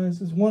Jesus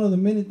Christ. It's one of the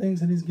many things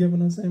that he's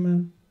given us.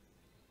 Amen.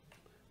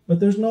 But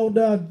there's no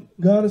doubt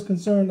God is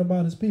concerned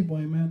about his people.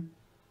 Amen.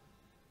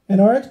 And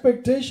our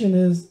expectation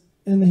is,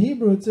 in the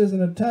Hebrew it says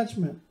an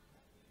attachment.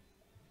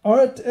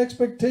 Our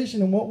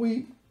expectation and what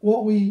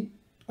we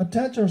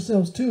attach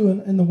ourselves to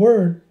in the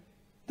word,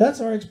 that's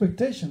our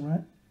expectation,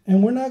 right?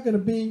 And we're not going to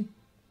be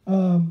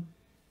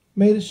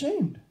made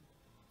ashamed.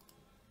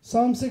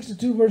 Psalm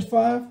 62 verse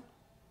 5.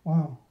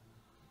 Wow.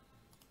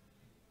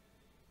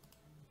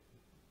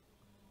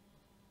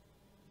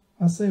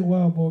 I say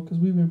wow, boy, because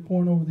we've been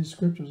pouring over these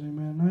scriptures,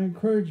 amen. And I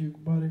encourage you,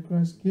 body of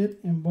Christ, get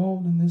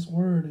involved in this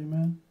word,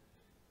 amen.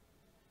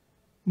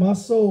 My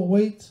soul,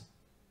 wait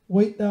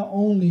thou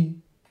only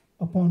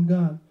upon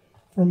God,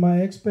 for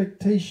my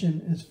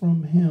expectation is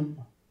from him.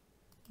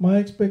 My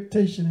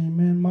expectation,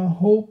 amen, my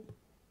hope,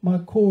 my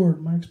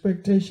cord, my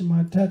expectation,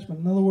 my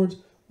attachment. In other words,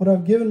 what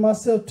I've given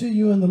myself to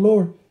you in the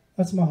Lord,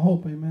 that's my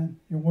hope, amen,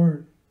 your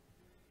word.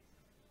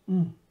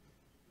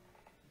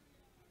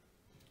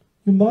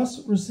 You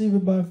must receive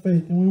it by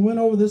faith. And we went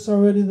over this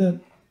already, that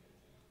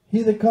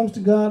he that comes to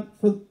God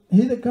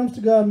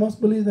must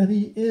believe that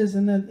he is,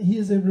 and that he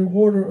is a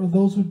rewarder of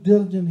those who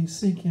diligently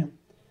seek him.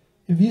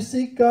 If you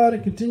seek God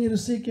and continue to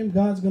seek him,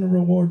 God's going to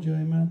reward you.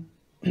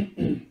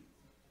 Amen.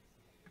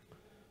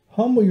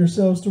 Humble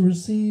yourselves to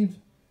receive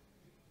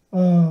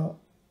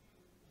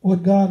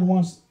what God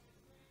wants.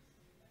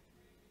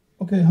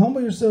 Okay,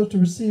 humble yourselves to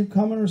receive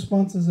common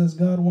responses as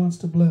God wants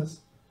to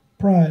bless.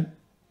 Pride.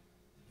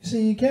 You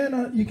see, you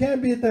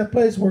can't be at that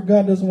place where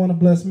God doesn't want to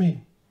bless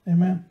me.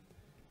 Amen.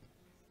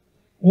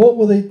 What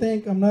will they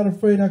think? I'm not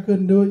afraid I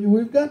couldn't do it.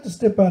 We've got to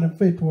step out in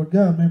faith toward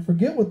God, man.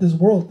 Forget what this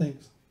world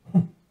thinks.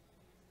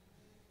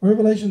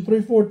 Revelation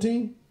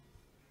 3:14.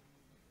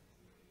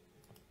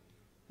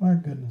 My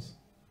goodness.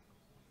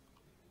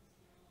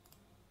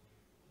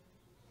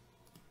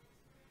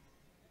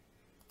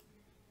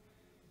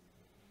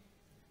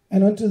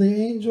 And unto the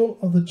angel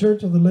of the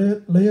church of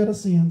the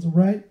Laodiceans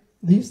write,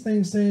 these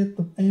things saith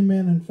the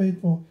Amen and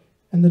faithful,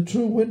 and the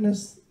true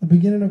witness, the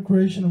beginning of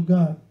creation of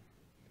God.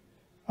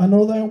 I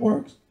know thy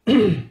works,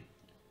 that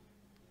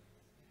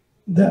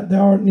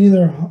thou art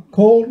neither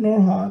cold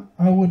nor hot.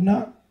 I would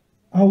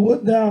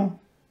thou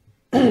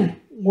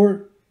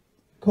wert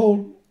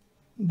cold.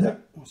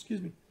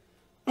 Excuse me.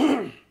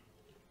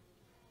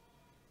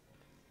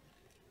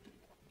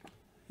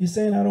 He's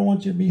saying, I don't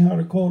want you to be hot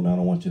or cold, and I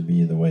don't want you to be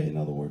either way, in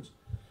other words.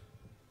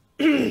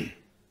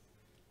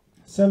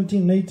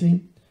 17 and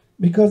 18.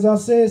 Because thou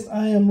sayest,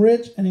 I am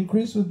rich and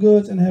increase with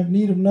goods and have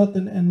need of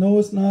nothing, and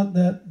knowest not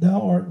that thou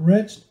art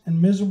wretched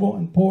and miserable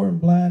and poor and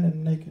blind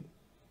and naked.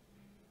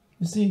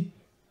 You see,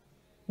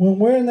 when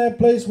we're in that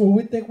place where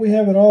we think we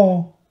have it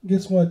all,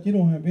 guess what? You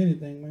don't have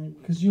anything, man,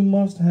 because you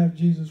must have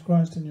Jesus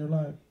Christ in your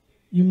life.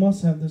 You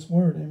must have this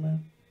word,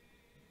 amen.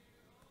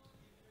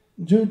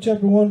 Jude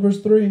chapter 1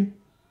 verse 3.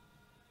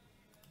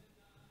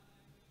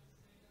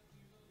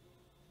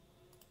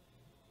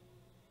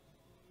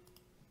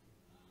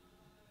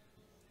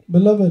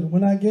 Beloved,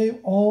 when I gave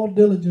all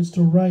diligence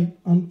to write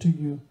unto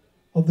you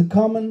of the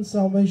common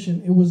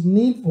salvation, it was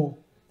needful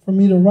for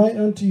me to write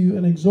unto you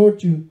and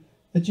exhort you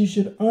that you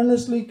should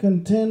earnestly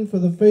contend for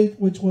the faith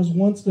which was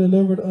once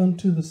delivered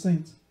unto the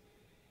saints.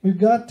 We've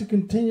got to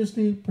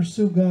continuously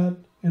pursue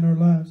God in our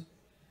lives.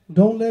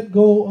 Don't let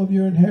go of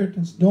your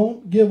inheritance.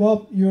 Don't give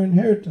up your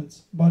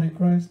inheritance, body of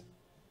Christ.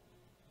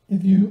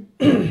 If you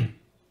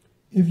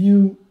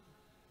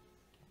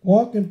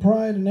walk in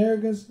pride and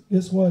arrogance,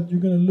 guess what? You're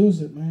going to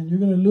lose it, man. You're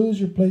going to lose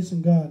your place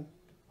in God.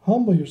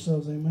 Humble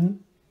yourselves,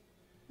 amen,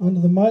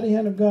 under the mighty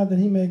hand of God, that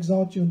he may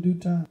exalt you in due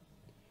time.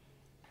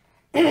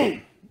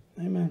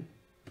 Amen.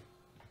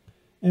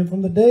 And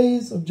from the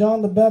days of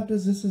John the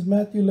Baptist, this is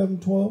Matthew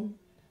 11:12,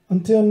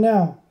 until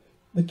now,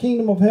 the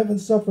kingdom of heaven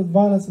suffereth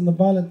violence, and the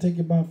violent take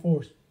it by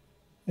force.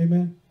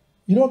 Amen.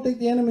 You don't think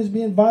the enemy is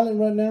being violent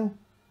right now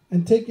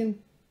and taking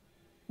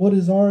what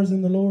is ours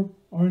in the Lord,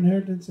 our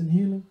inheritance and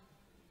healing?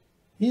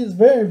 He is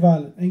very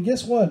violent. And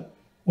guess what?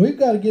 We've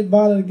got to get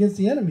violent against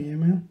the enemy,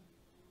 amen.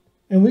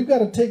 And we've got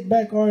to take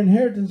back our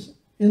inheritance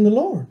in the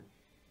Lord.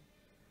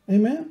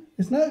 Amen.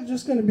 It's not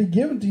just going to be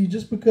given to you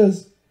just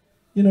because,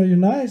 you're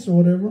nice or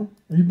whatever, or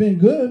you've been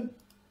good.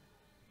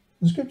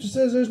 The scripture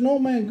says there's no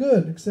man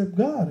good except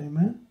God,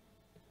 amen.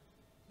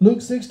 Luke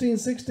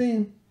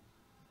 16:16.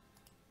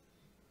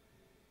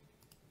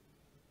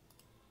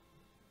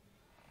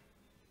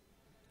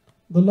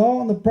 The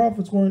law and the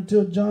prophets were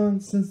until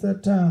John. Since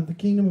that time, the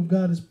kingdom of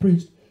God is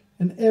preached,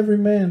 and every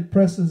man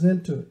presses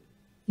into it.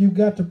 You've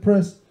got to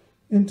press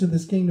into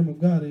this kingdom of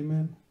God,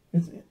 amen.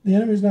 The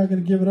enemy's not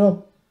going to give it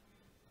up,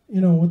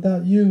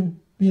 without you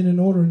being in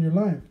order in your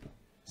life.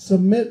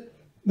 Submit,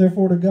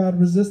 therefore, to God.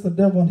 Resist the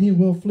devil, and he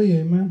will flee,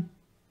 amen.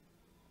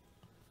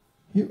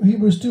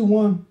 Hebrews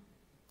 2:1.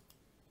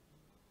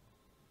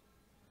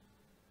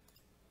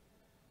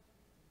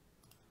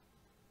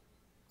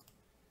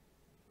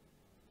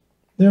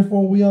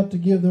 Therefore, we ought to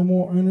give them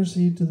more earnest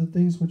heed to the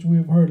things which we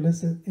have heard,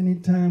 lest at any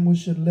time we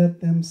should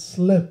let them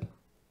slip.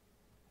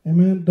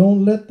 Amen.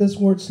 Don't let this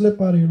word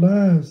slip out of your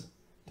lives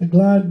to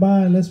glide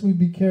by lest we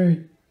be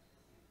carried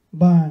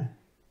by,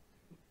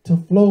 to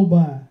flow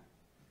by,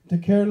 to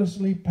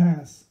carelessly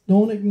pass.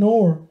 Don't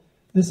ignore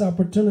this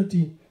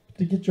opportunity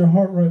to get your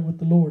heart right with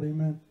the Lord.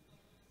 Amen.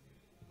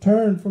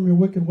 Turn from your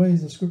wicked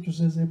ways. The scripture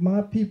says, if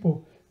my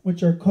people,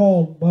 which are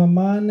called by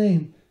my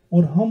name,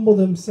 would humble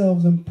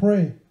themselves and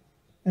pray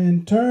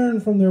and turn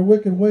from their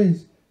wicked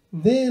ways,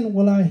 then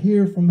will I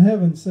hear from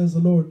heaven, says the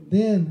Lord.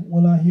 Then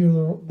will I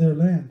heal their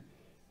land.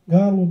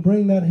 God will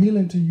bring that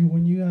healing to you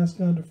when you ask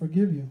God to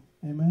forgive you.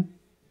 Amen.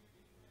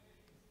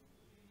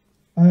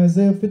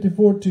 Isaiah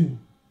 54:2.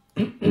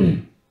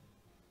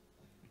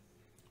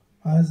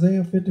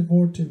 Isaiah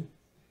 54:2.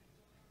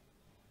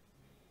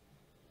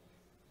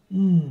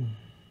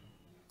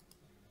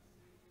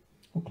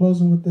 We're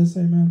closing with this.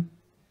 Amen.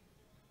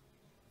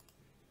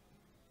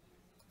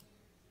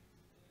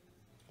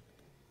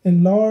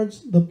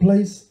 Enlarge the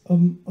place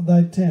of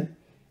thy tent,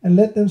 and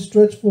let them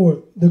stretch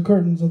forth the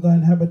curtains of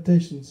thine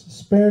habitations.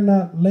 Spare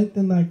not,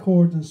 lengthen thy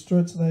cords, and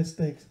stretch thy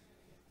stakes.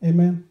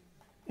 Amen.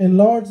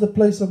 Enlarge the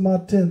place of my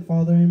tent,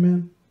 Father.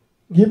 Amen.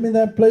 Give me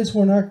that place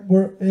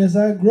where as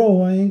I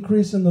grow, I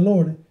increase in the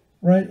Lord.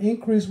 Right?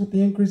 Increase with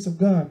the increase of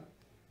God.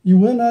 You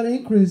will not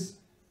increase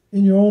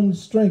in your own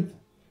strength.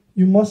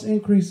 You must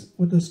increase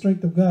with the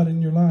strength of God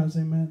in your lives.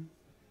 Amen.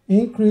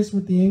 Increase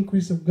with the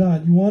increase of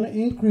God. You want to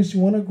increase. You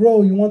want to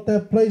grow. You want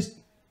that place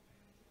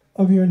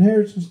of your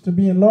inheritance to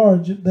be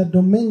enlarged, that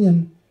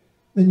dominion.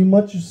 Then you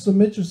must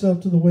submit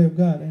yourself to the way of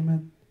God.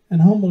 Amen.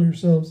 And humble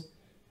yourselves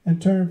and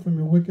turn from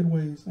your wicked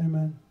ways.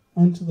 Amen.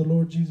 Unto the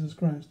Lord Jesus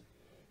Christ.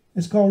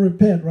 It's called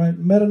repent, right?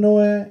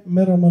 Metanoia,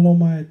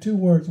 metamalomai. 2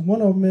 words.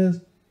 One of them is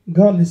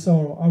godly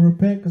sorrow. I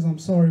repent because I'm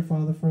sorry,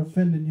 Father, for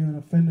offending you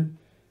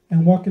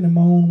and walking in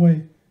my own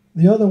way.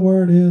 The other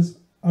word is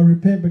I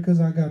repent because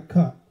I got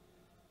caught.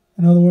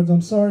 In other words,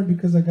 I'm sorry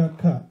because I got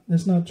caught.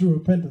 That's not true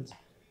repentance.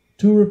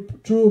 True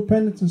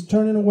repentance is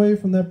turning away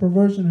from that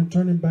perversion and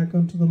turning back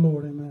unto the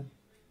Lord. Amen.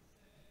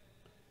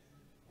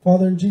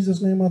 Father, in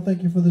Jesus' name, I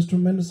thank you for this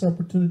tremendous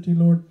opportunity,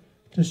 Lord,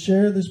 to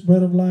share this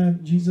bread of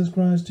life, Jesus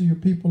Christ, to your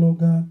people, oh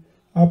God.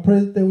 I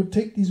pray that they would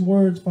take these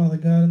words, Father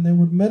God, and they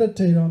would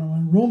meditate on them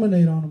and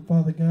ruminate on them,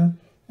 Father God.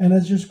 And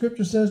as your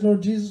scripture says,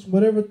 Lord Jesus,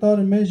 whatever thought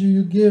and measure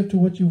you give to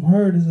what you've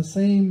heard is the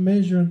same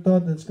measure and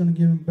thought that's going to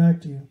give it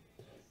back to you.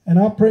 And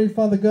I pray,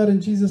 Father God, in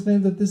Jesus'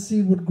 name, that this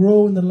seed would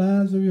grow in the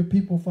lives of your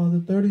people, Father,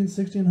 30 and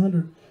 60 and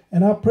 100.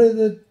 And I pray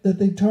that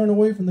they turn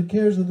away from the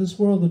cares of this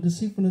world, the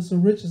deceitfulness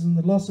of riches, and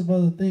the lust of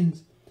other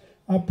things.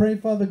 I pray,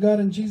 Father God,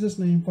 in Jesus'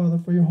 name, Father,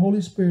 for your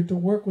Holy Spirit to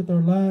work with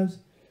our lives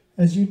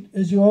as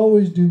you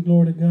always do,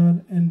 glory to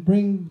God, and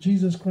bring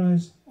Jesus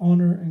Christ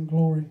honor and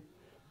glory.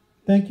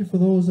 Thank you for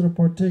those that are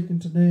partaking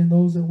today and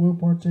those that will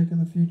partake in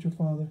the future,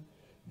 Father.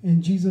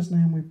 In Jesus'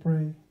 name we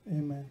pray.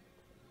 Amen.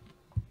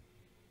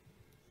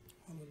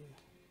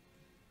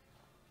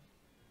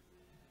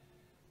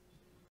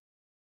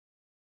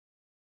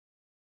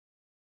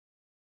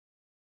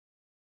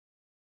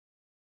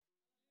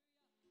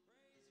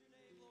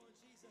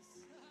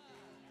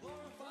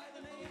 Glorify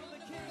the name of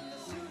the King, the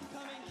soon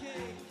coming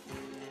King.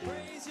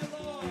 Praise you,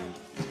 Lord.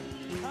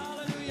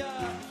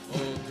 Hallelujah.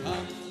 Oh,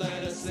 come,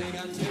 let us sing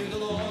unto the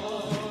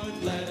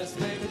Lord. Let us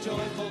make a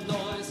joyful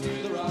noise to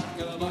the rock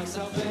of our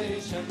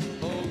salvation.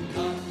 Oh,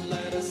 come,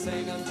 let us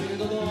sing unto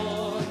the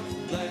Lord.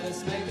 Let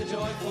us make a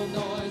joyful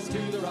noise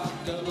to the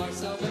rock of our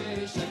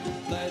salvation.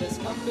 Let us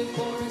come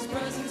before his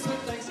presence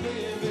with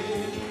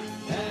thanksgiving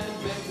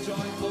and make a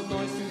joyful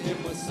noise to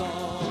him with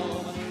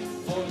song.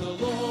 For the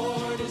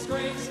Lord is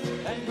great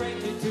and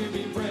greatly to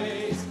be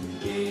praised.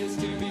 He is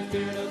to be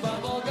feared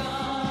above all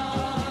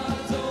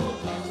gods. Oh,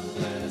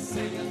 come, let us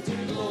sing unto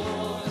the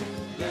Lord.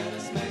 Let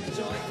us make a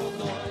joyful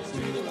noise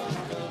to the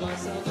rock of our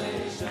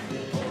salvation.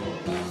 Oh,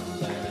 come,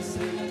 let us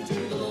sing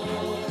unto the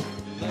Lord.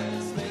 Let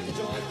us make a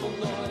joyful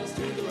noise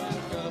to the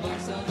rock of our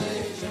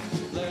salvation.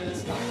 Let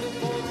us come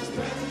before his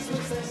presence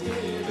with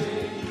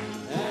thanksgiving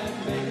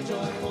and make a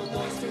joyful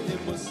noise to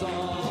him with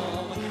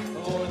song.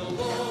 For the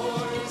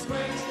Lord is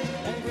great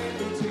and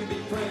greatly to be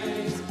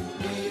praised.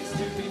 He is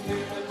to be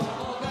feared above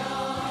all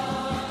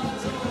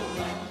gods. Oh,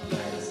 come,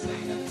 let us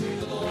sing unto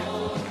the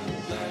Lord.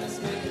 Let us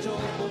make a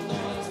joyful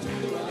noise to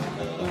the rock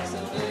of our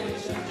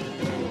salvation.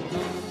 Oh,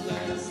 come,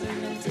 let us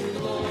sing unto the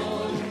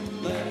Lord.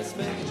 Let us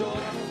make a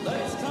joyful.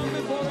 Let us come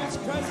before his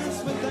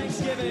presence with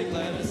thanksgiving.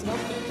 Let us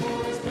come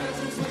before his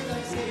presence with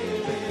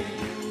thanksgiving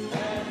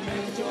and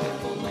make a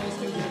joyful noise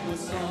to him with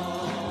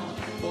song.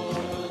 For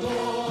the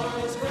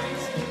Lord is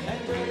great and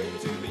greatly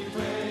to be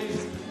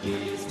praised. He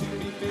is to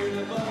be feared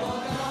above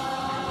all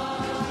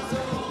gods.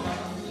 Oh,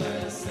 come,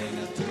 let us sing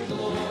unto the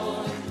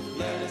Lord.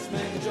 Let us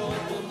make a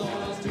joyful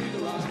noise to the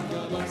rock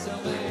of our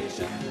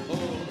salvation. Oh,